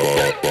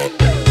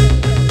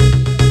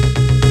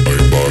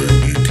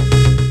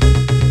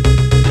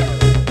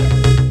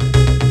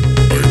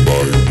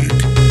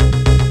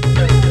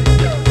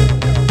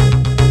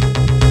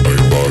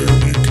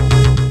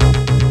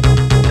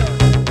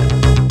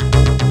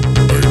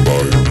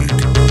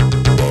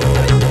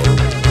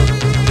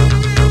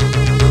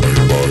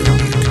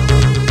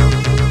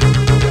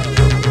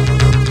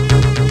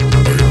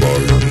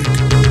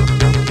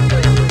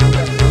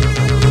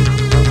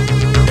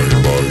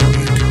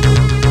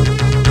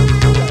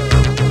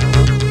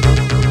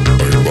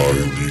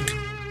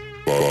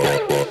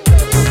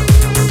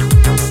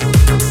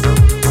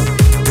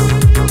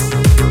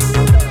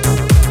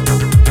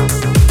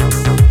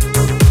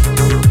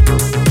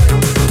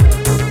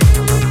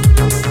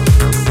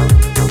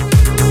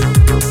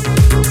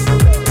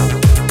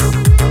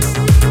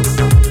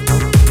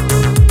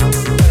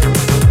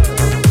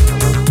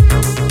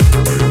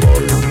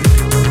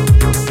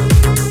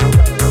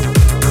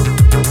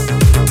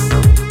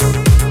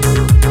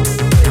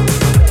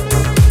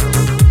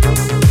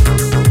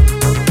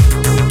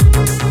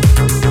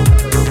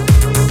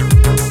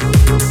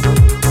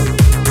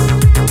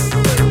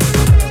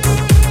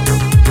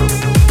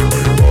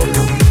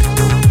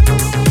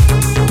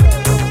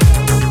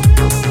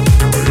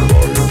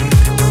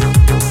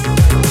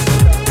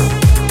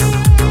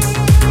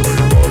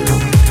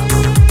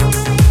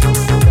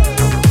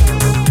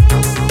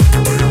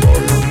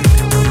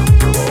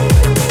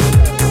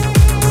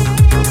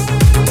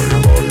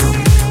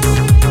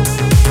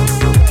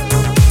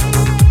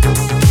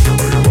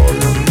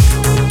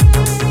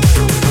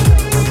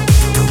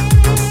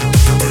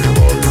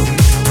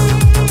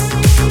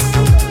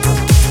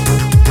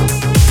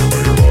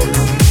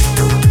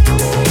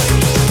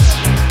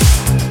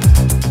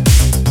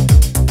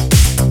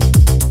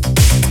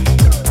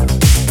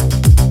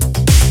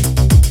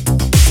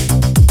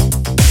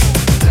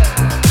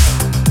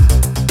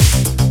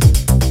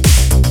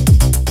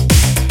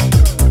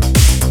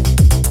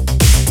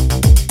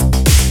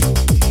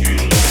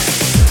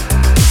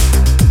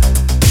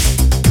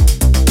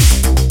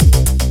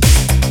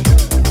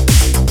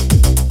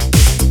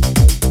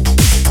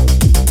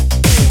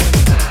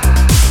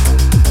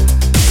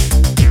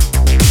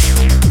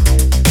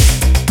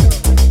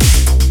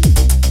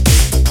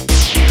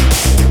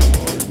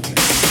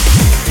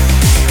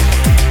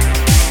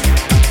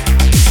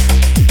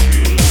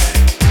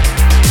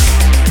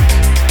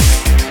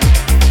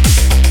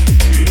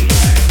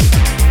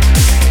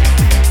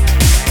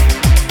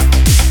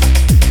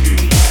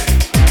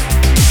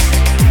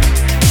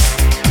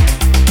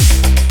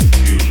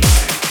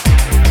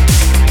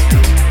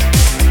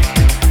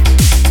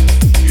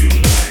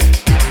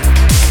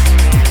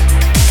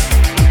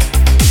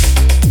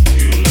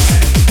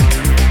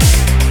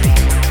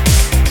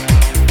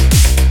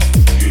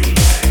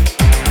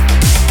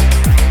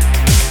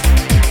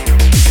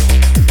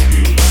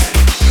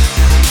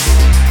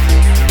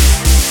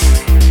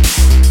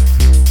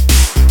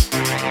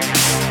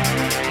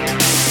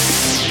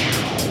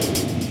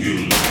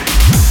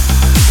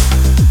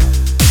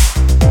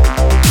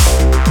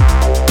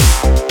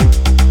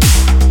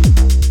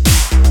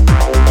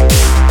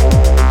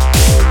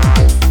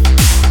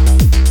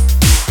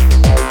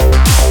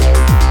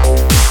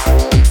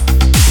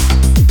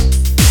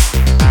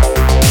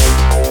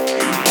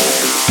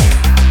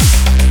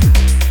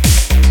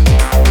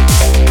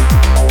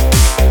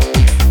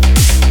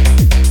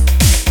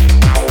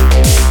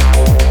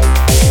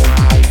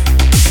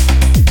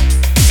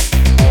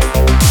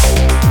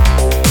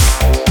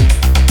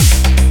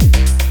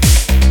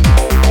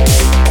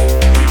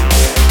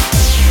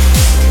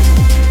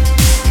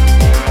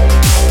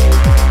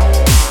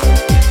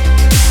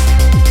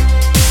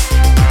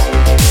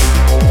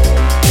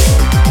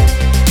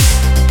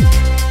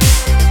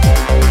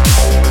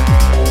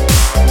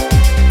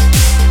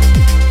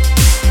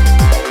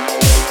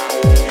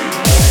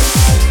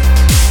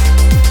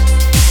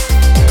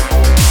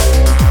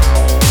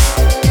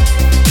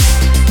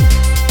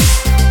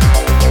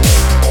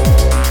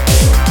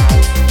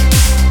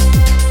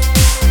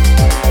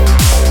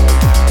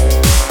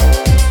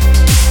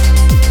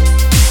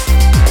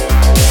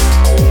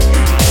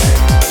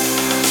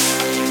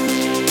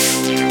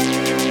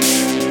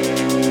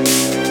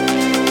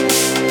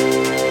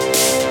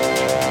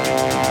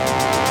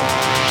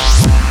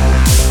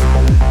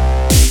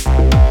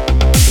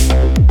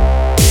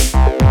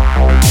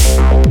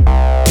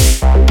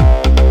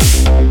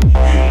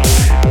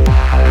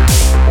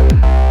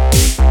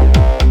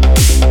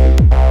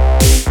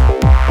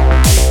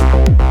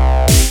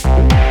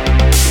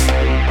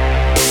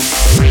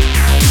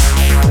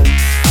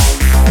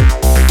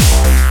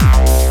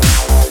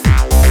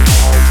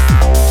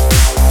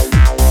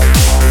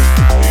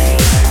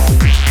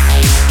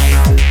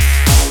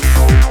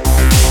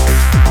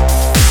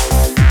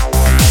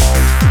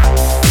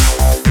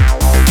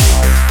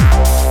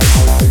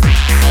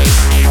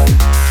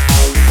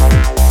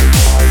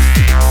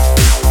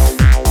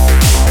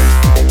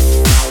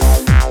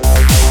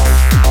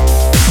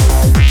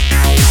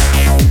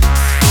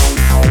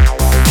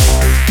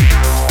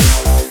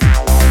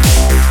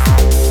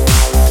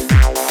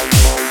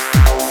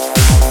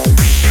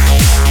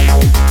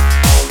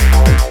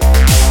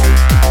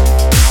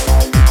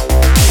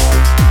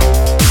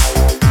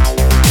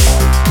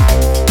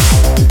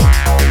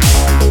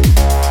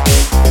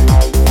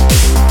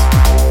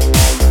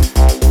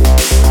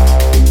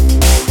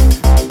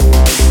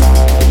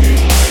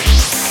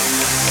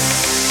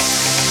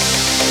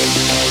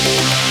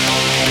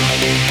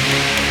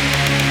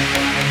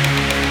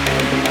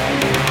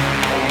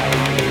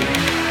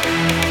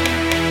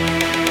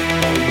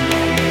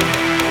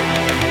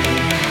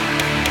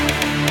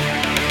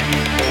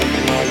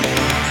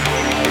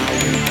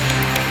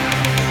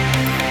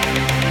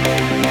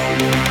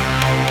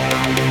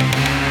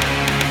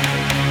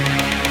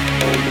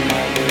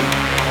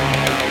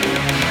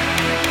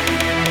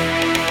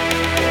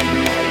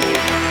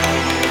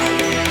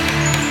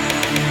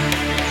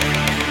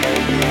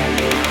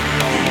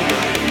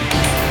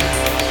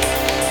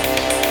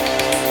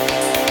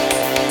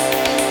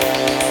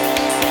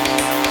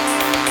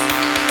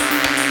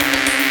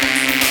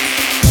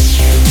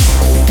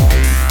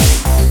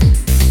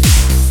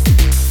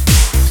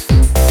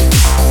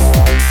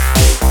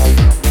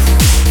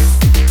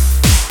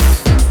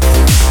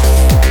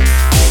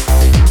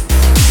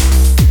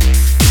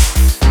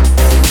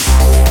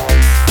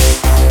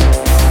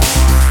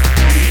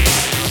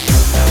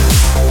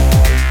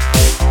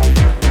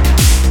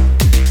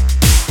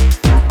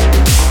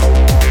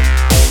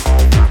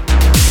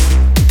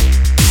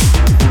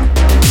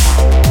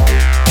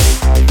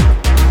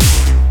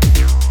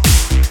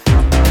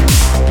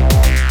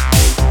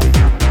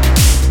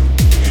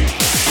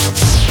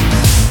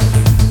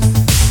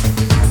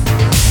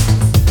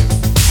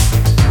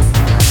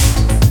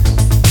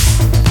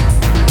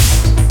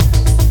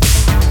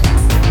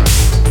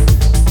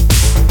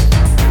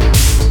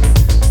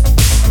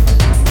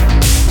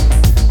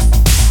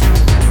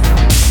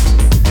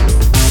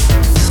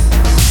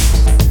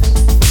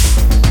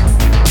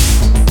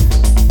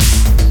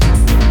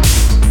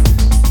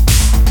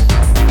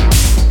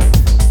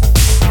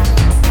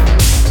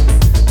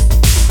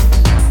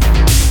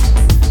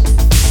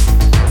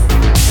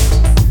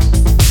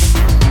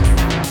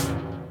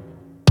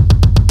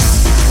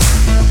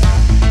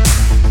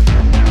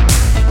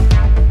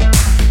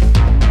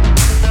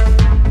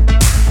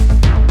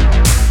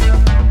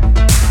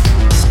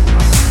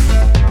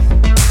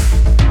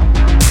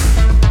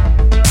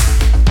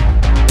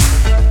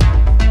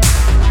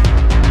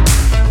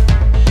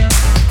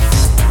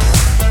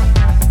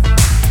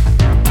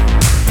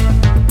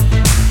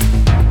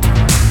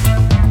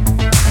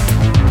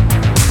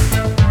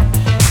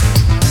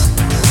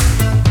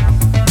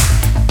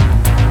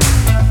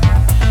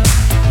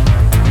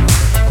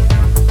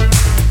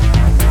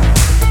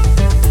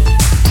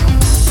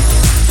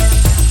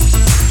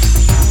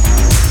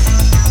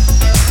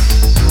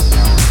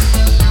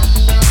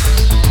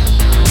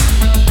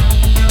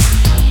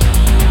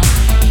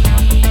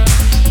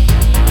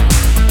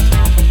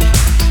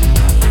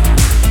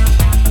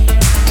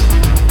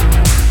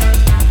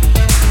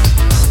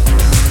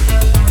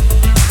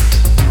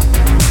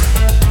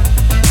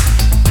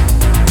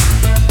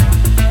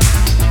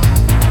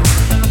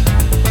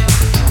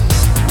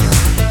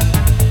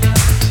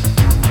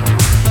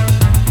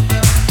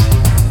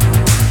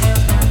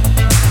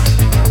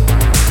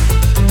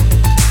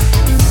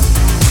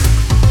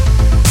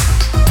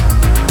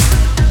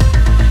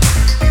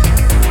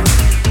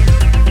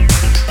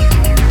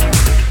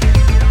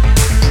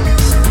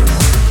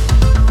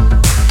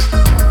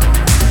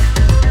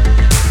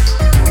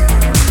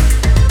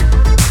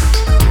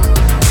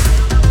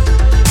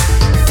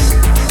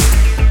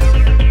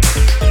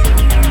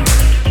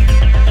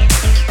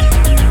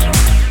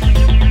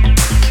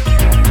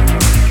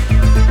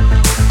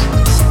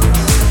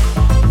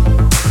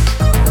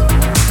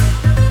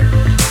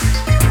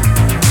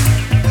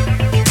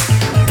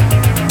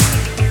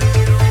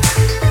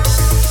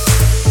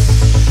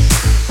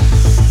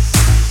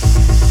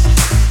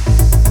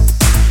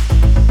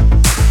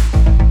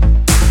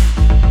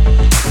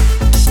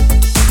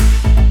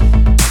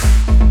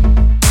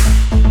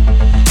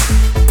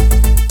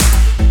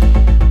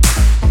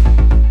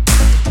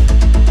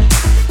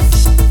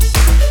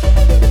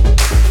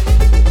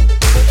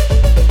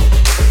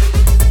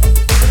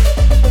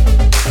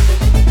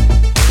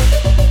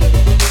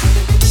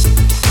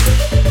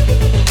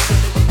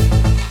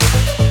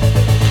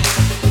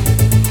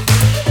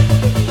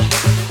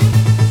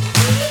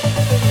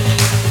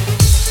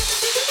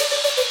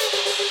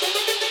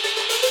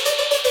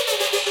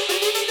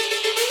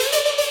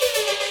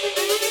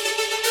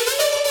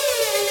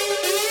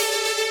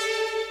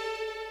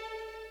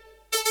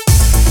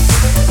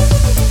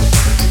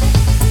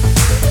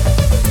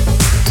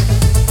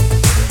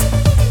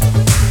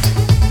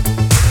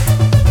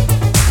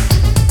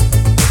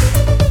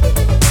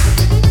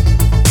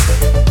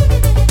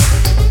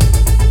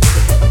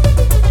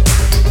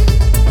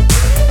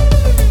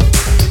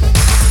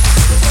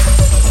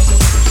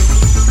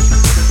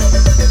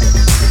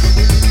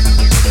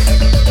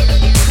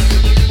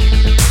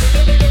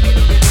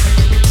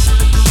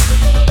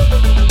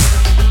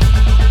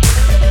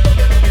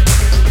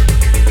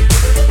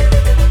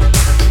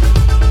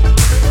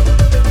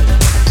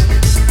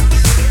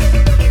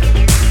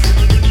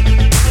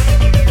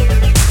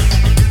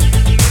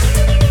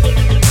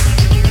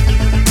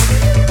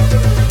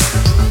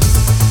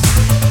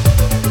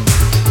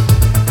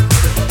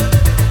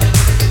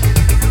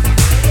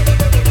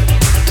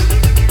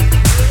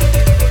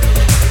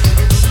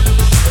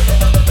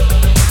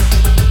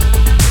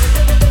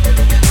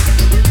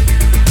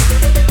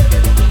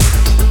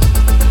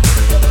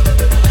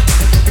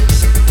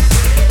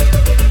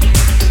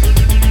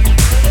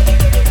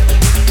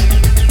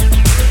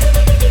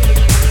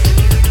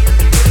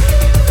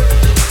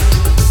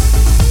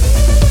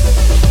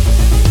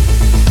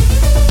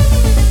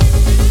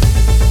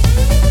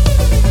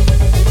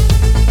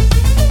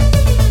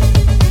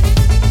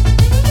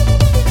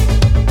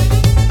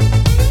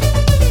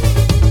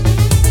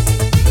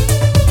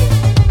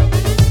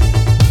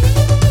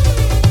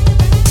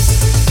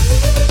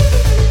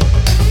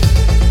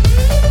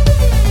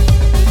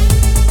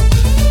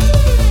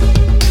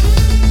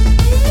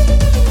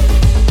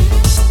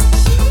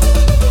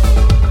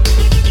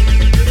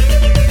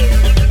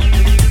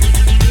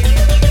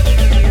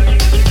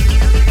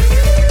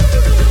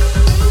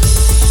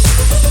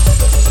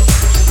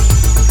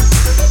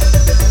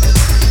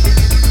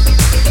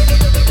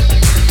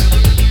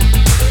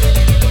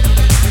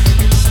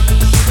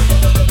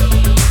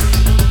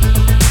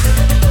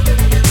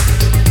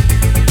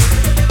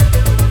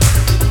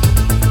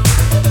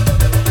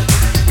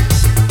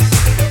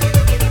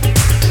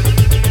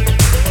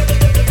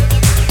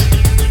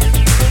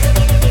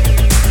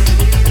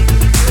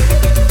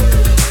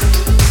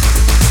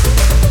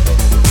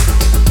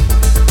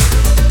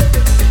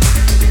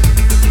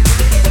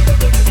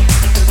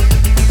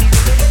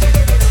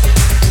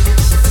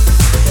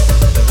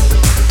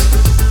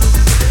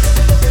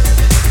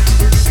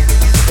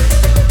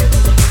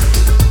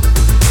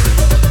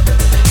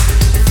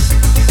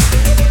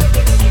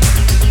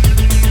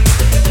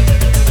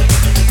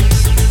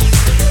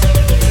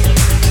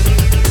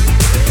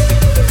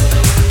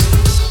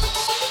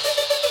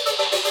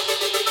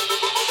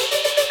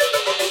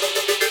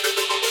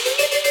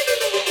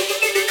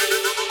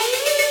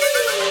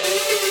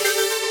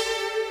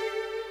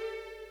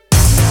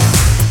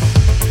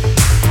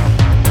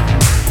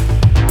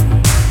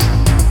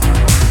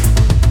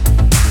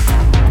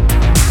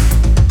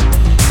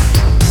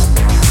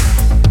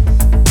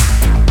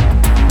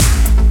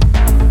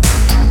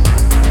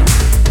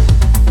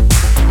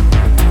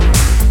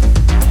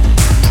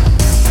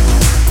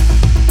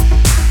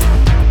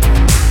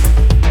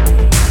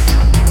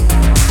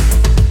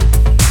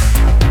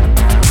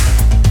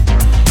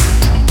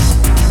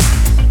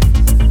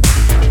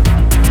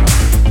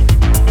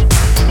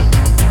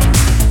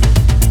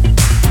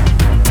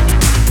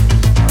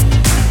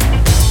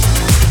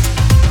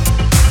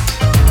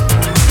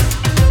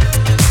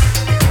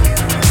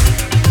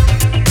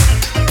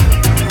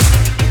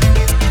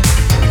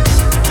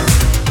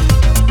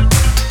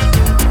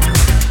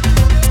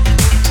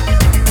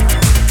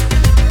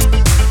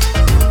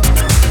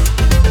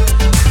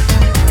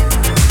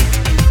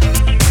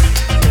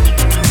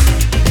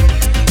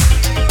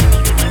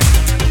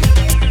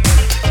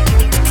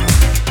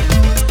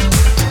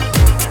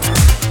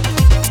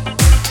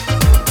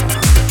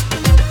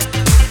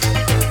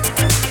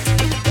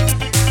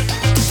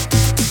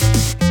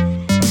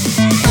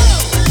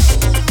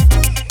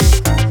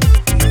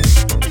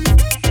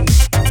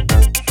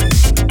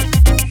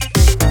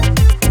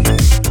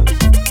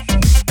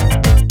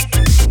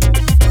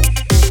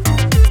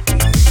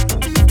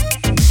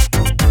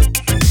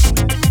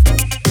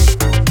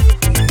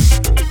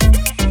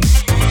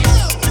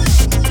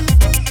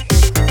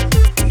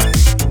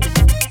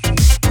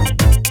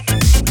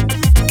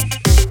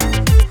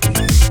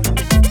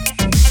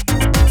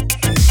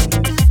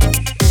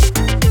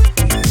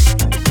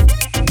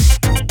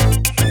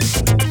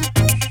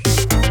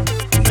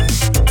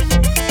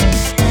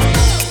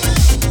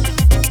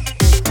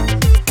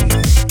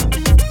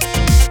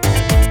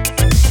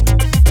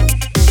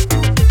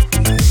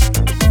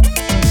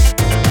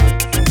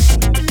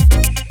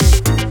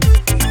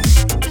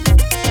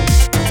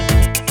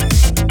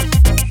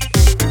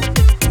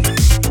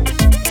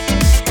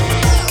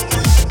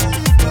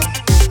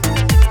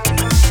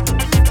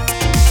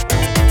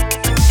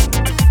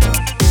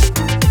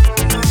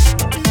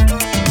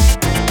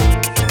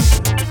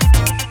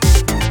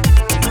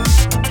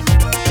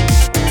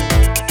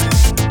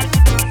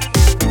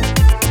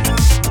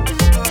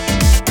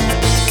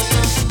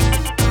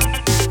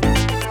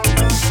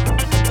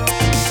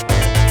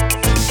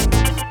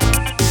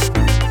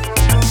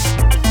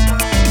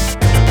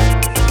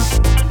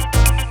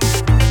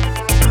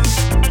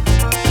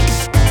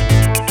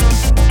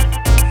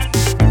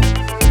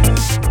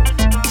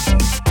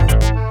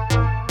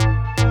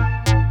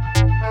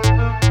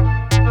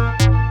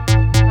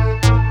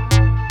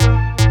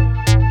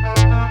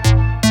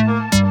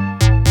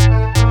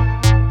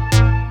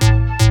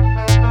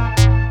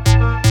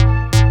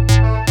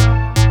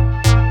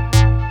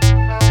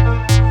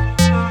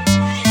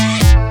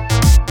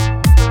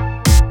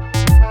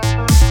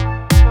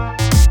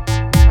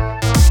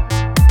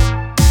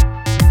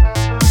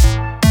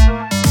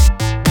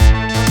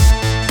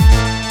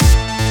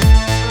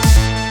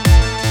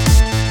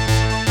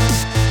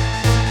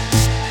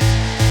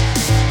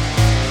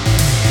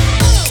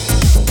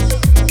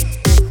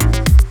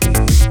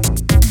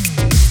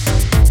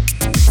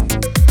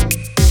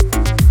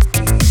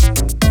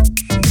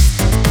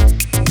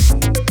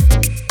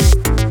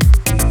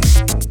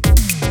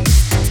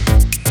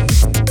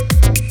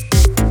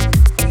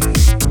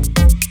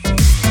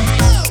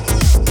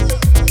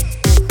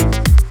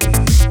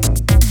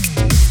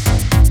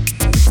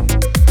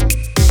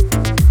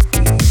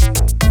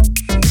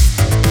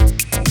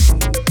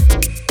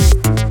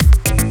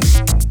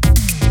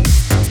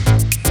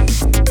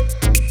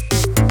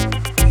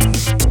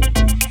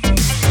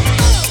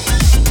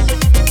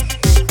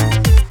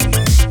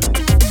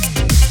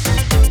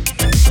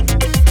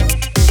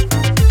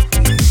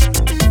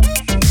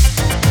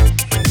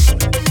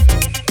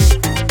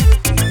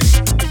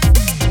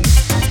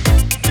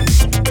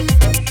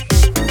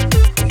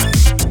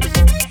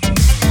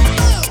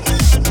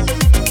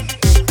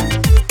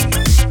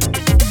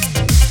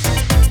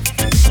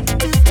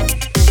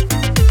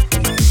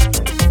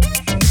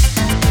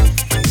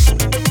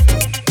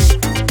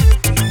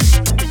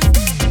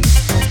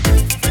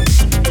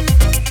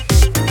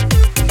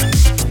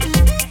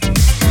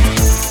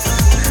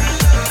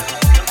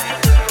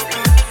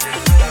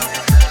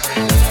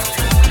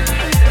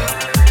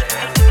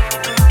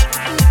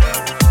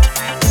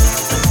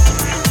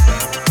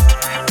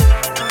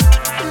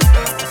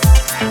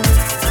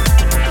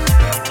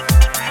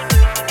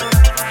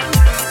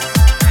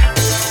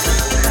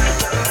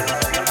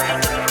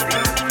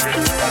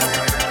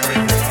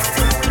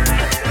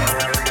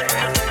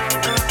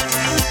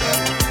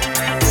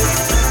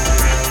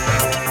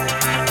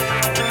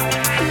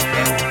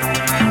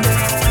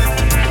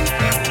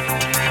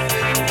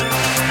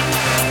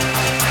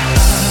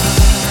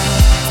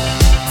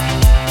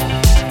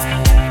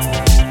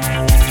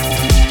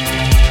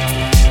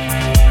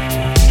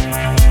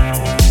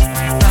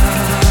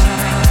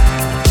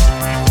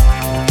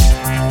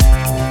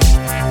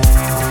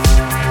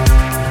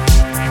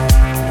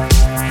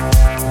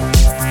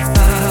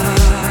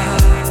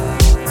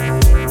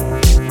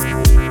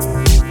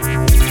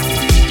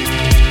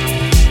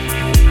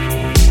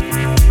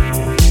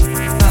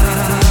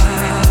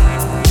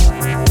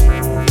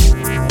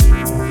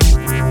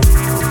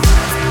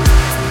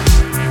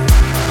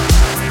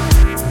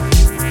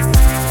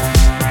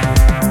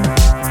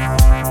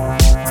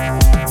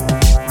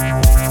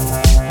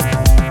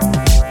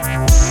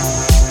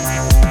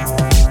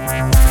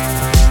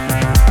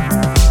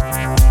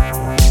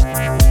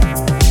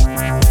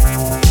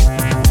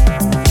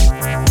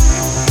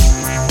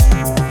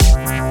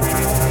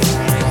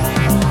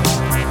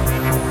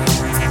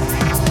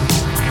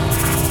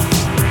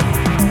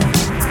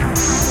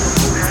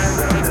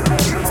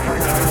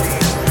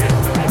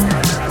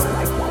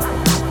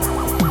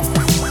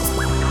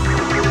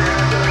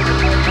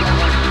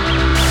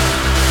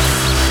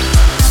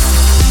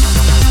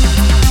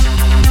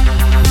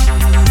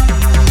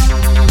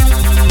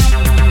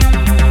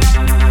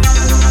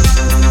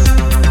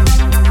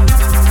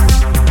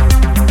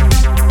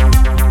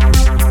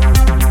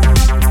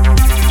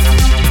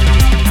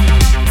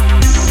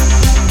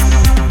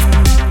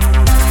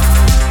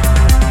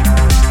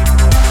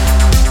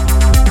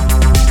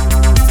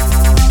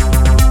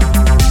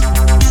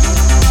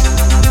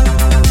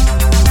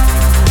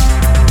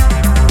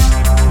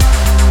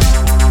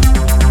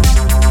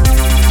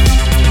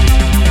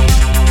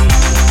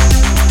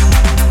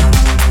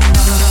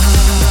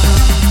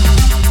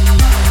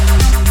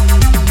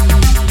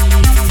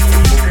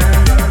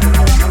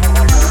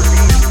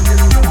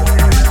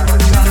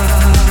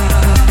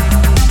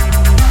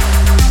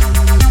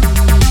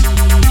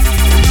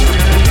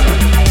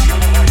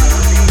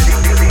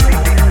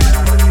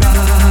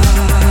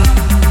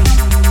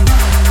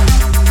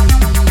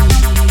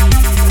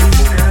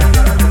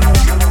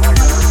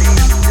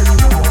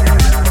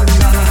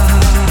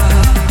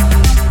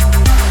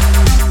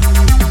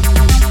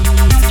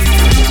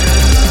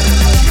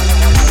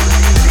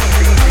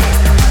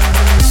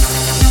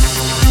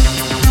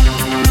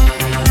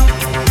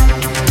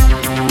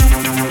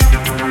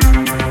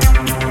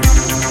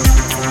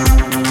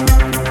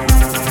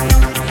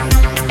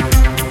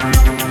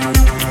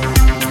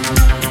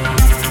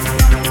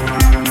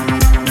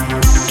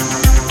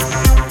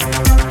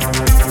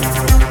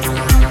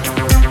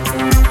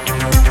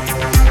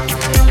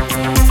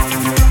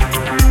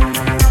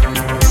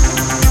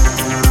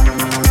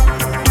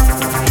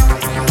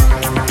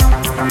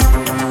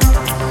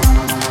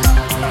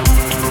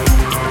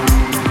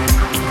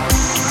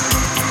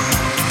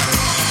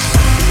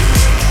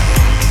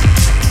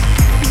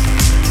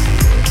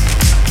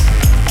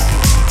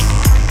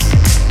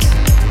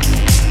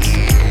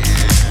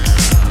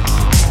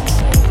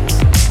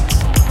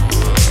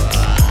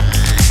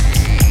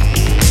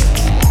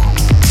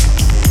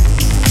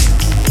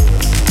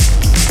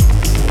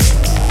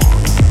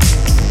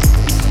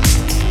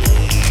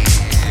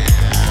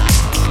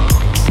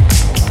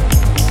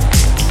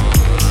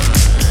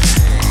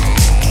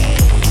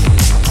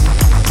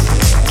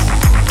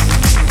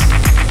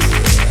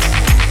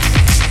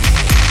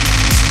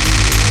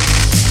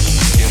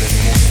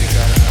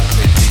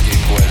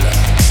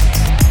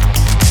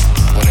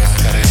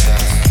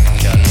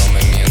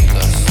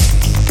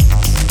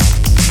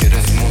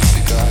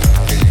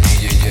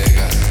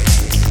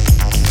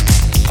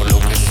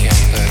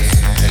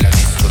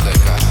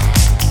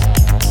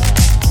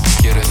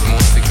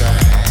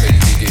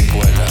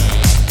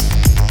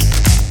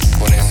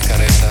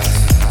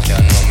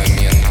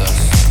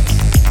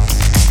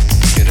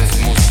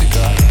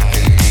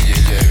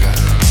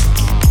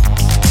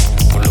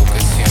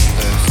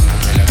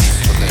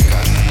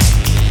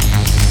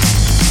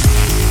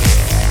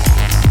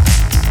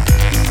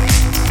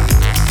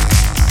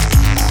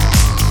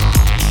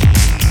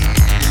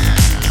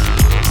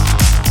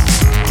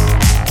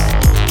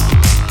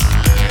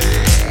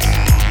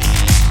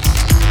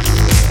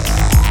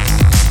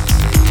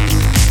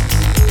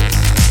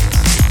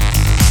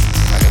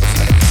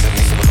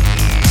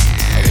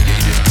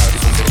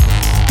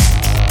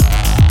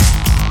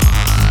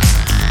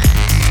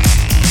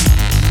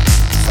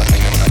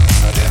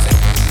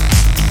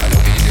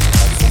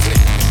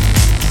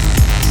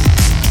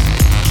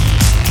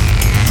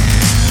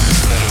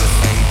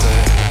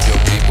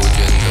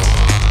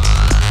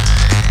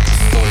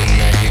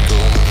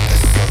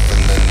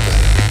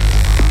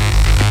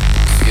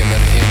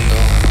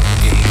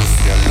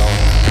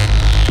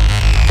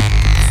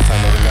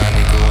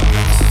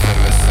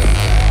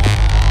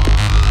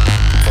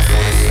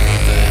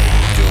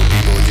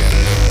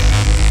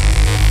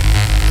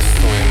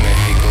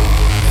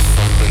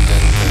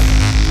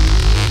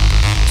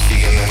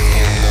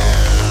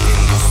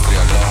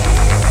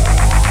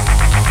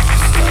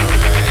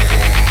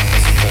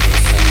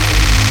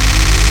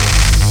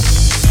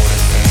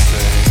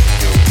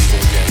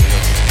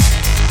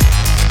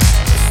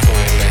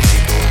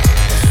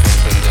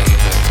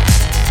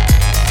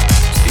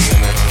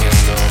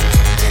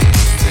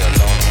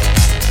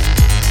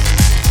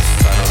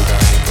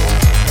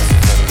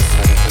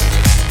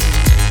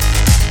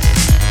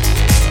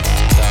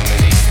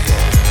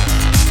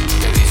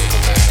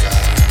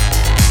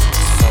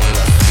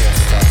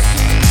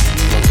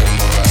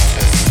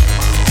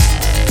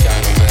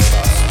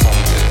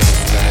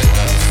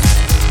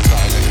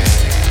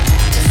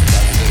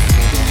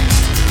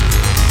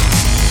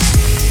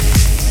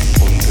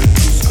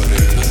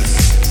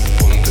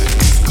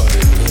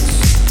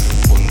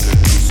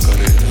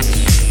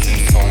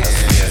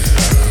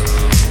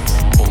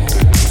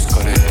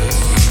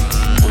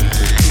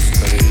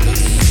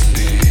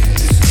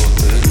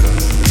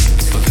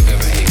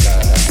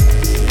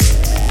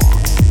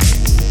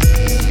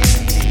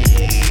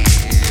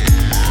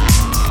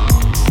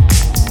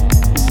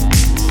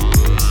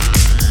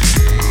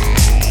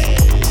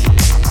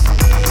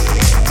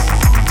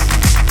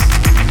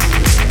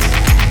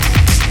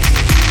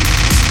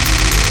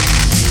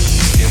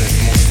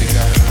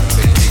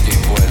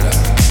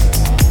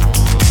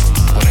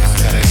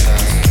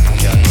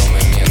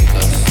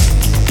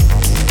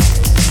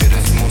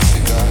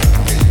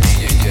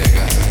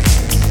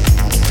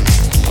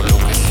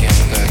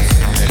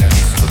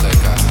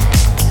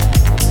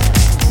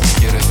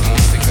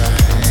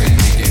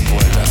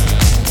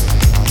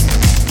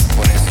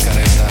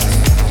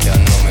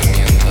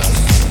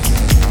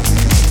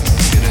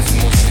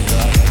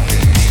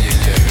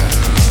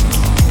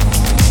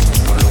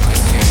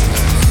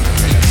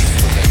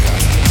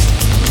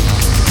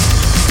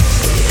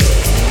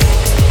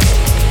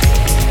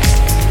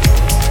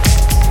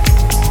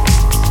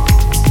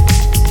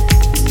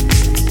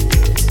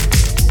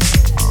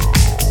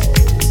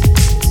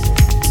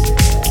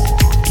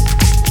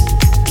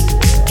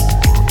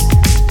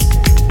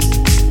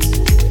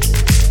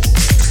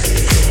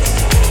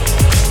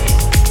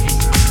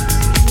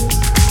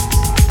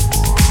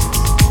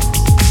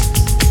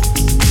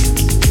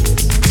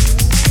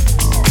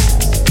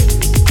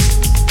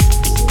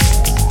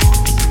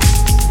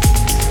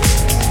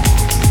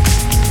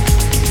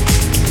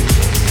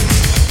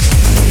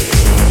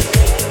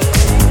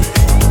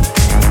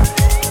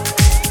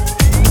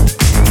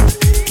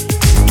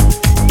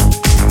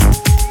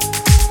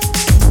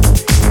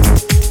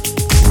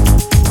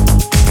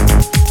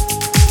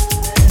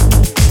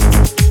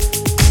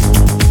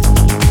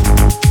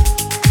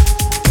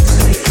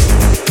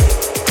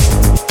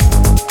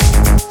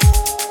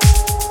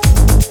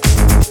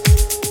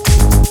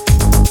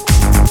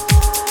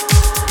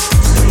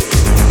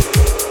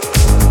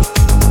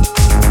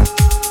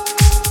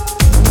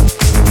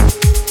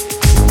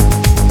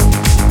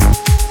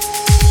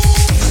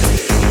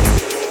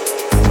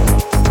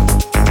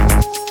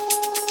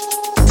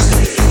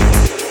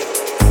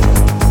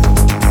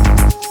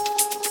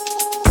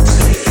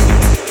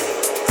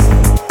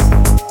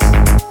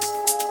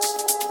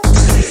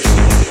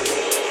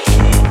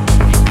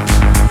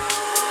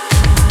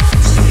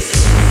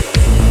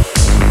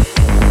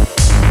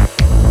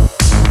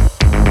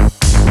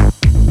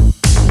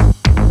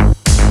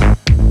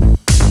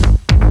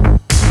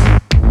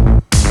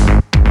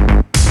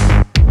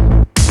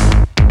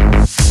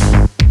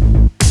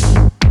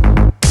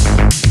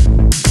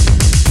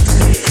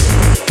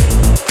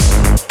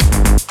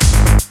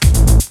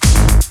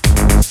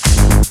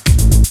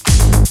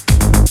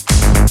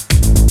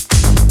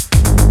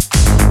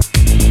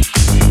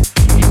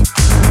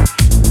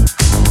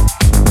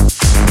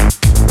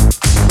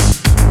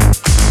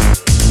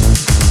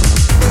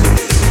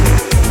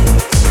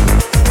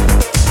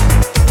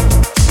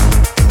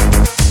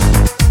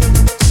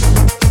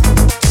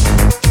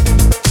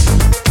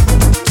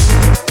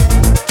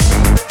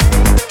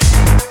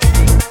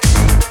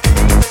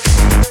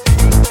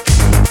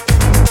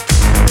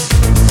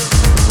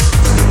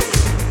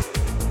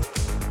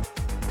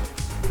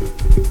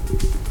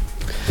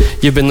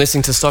 You've been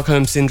listening to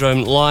Stockholm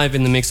Syndrome live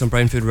in the mix on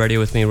Brain Food Radio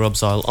with me, Rob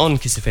Zile, on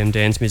KissFM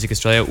Dance Music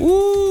Australia.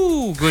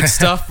 Ooh, good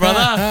stuff,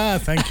 brother.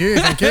 Thank you.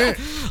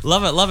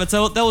 Love it.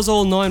 So that was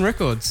all 9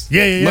 records.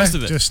 Yeah. Most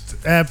of it.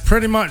 Just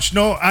pretty much,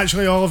 no,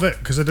 actually all of it,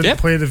 because I didn't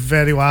play the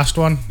very last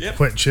one,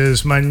 which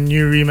is my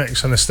new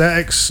remix on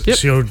Aesthetics.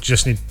 So you'll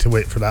just need to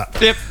wait for that.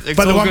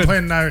 But the one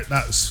playing now,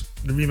 that's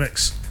the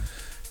remix.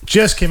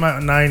 Just came out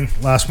on 9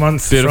 last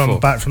month. Beautiful. From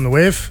Back from the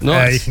Wave.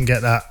 Nice. You can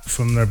get that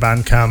from their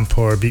Bandcamp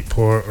or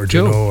Beatport or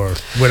Juno or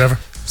whatever.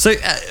 So,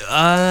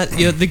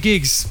 the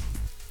gigs.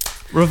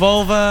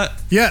 Revolver.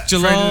 Yeah,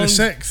 Geelong. Friday the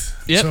 6th.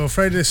 Yep. So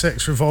Friday the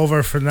 6th,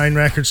 Revolver for 9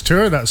 Records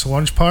tour. That's a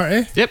launch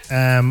party. Yep.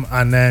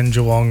 And then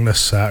Geelong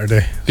this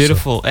Saturday.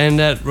 Beautiful. So. And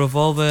at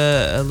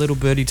Revolver, a little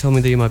birdie told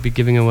me that you might be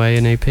giving away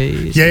an EP.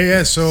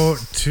 Yeah. So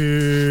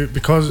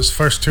because it's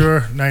first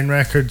tour, 9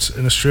 Records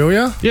in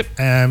Australia. Yep.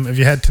 If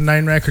you head to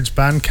 9 Records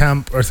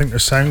Bandcamp, or I think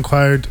there's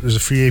SoundCloud, there's a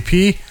free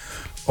EP.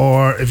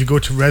 Or if you go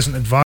to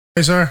Resident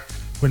Advisor,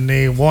 when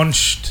they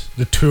launched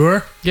the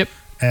tour. Yep.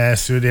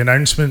 Through the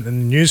announcement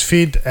in the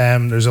newsfeed,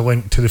 there's a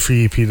link to the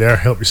free EP there.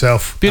 Help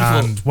yourself. Beautiful.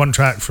 And 1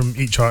 track from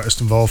each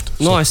artist involved.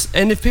 Nice.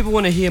 And if people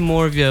want to hear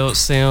more of your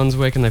sounds,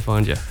 where can they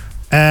find you?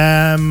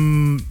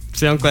 SoundCloud,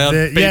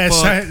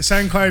 Beatport.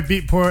 SoundCloud,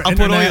 Beatport. I'll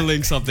put all your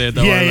links up there.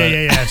 Don't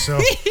worry about it.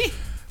 So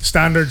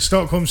standard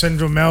Stockholm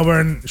Syndrome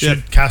Melbourne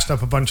should cast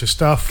up a bunch of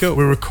stuff. Cool.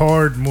 We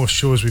record most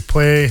shows we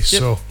play,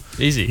 so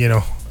easy.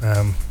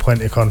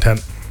 Plenty of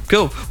content.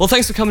 Cool. Well,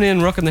 thanks for coming in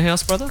and rocking the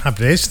house, brother.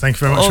 Happy days. Thank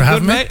you very much for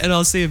having me. Mate, and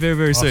I'll see you very,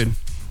 very soon.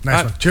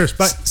 Nice one. Cheers.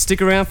 Bye.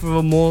 Stick around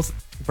for more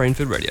Brain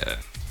Food Radio.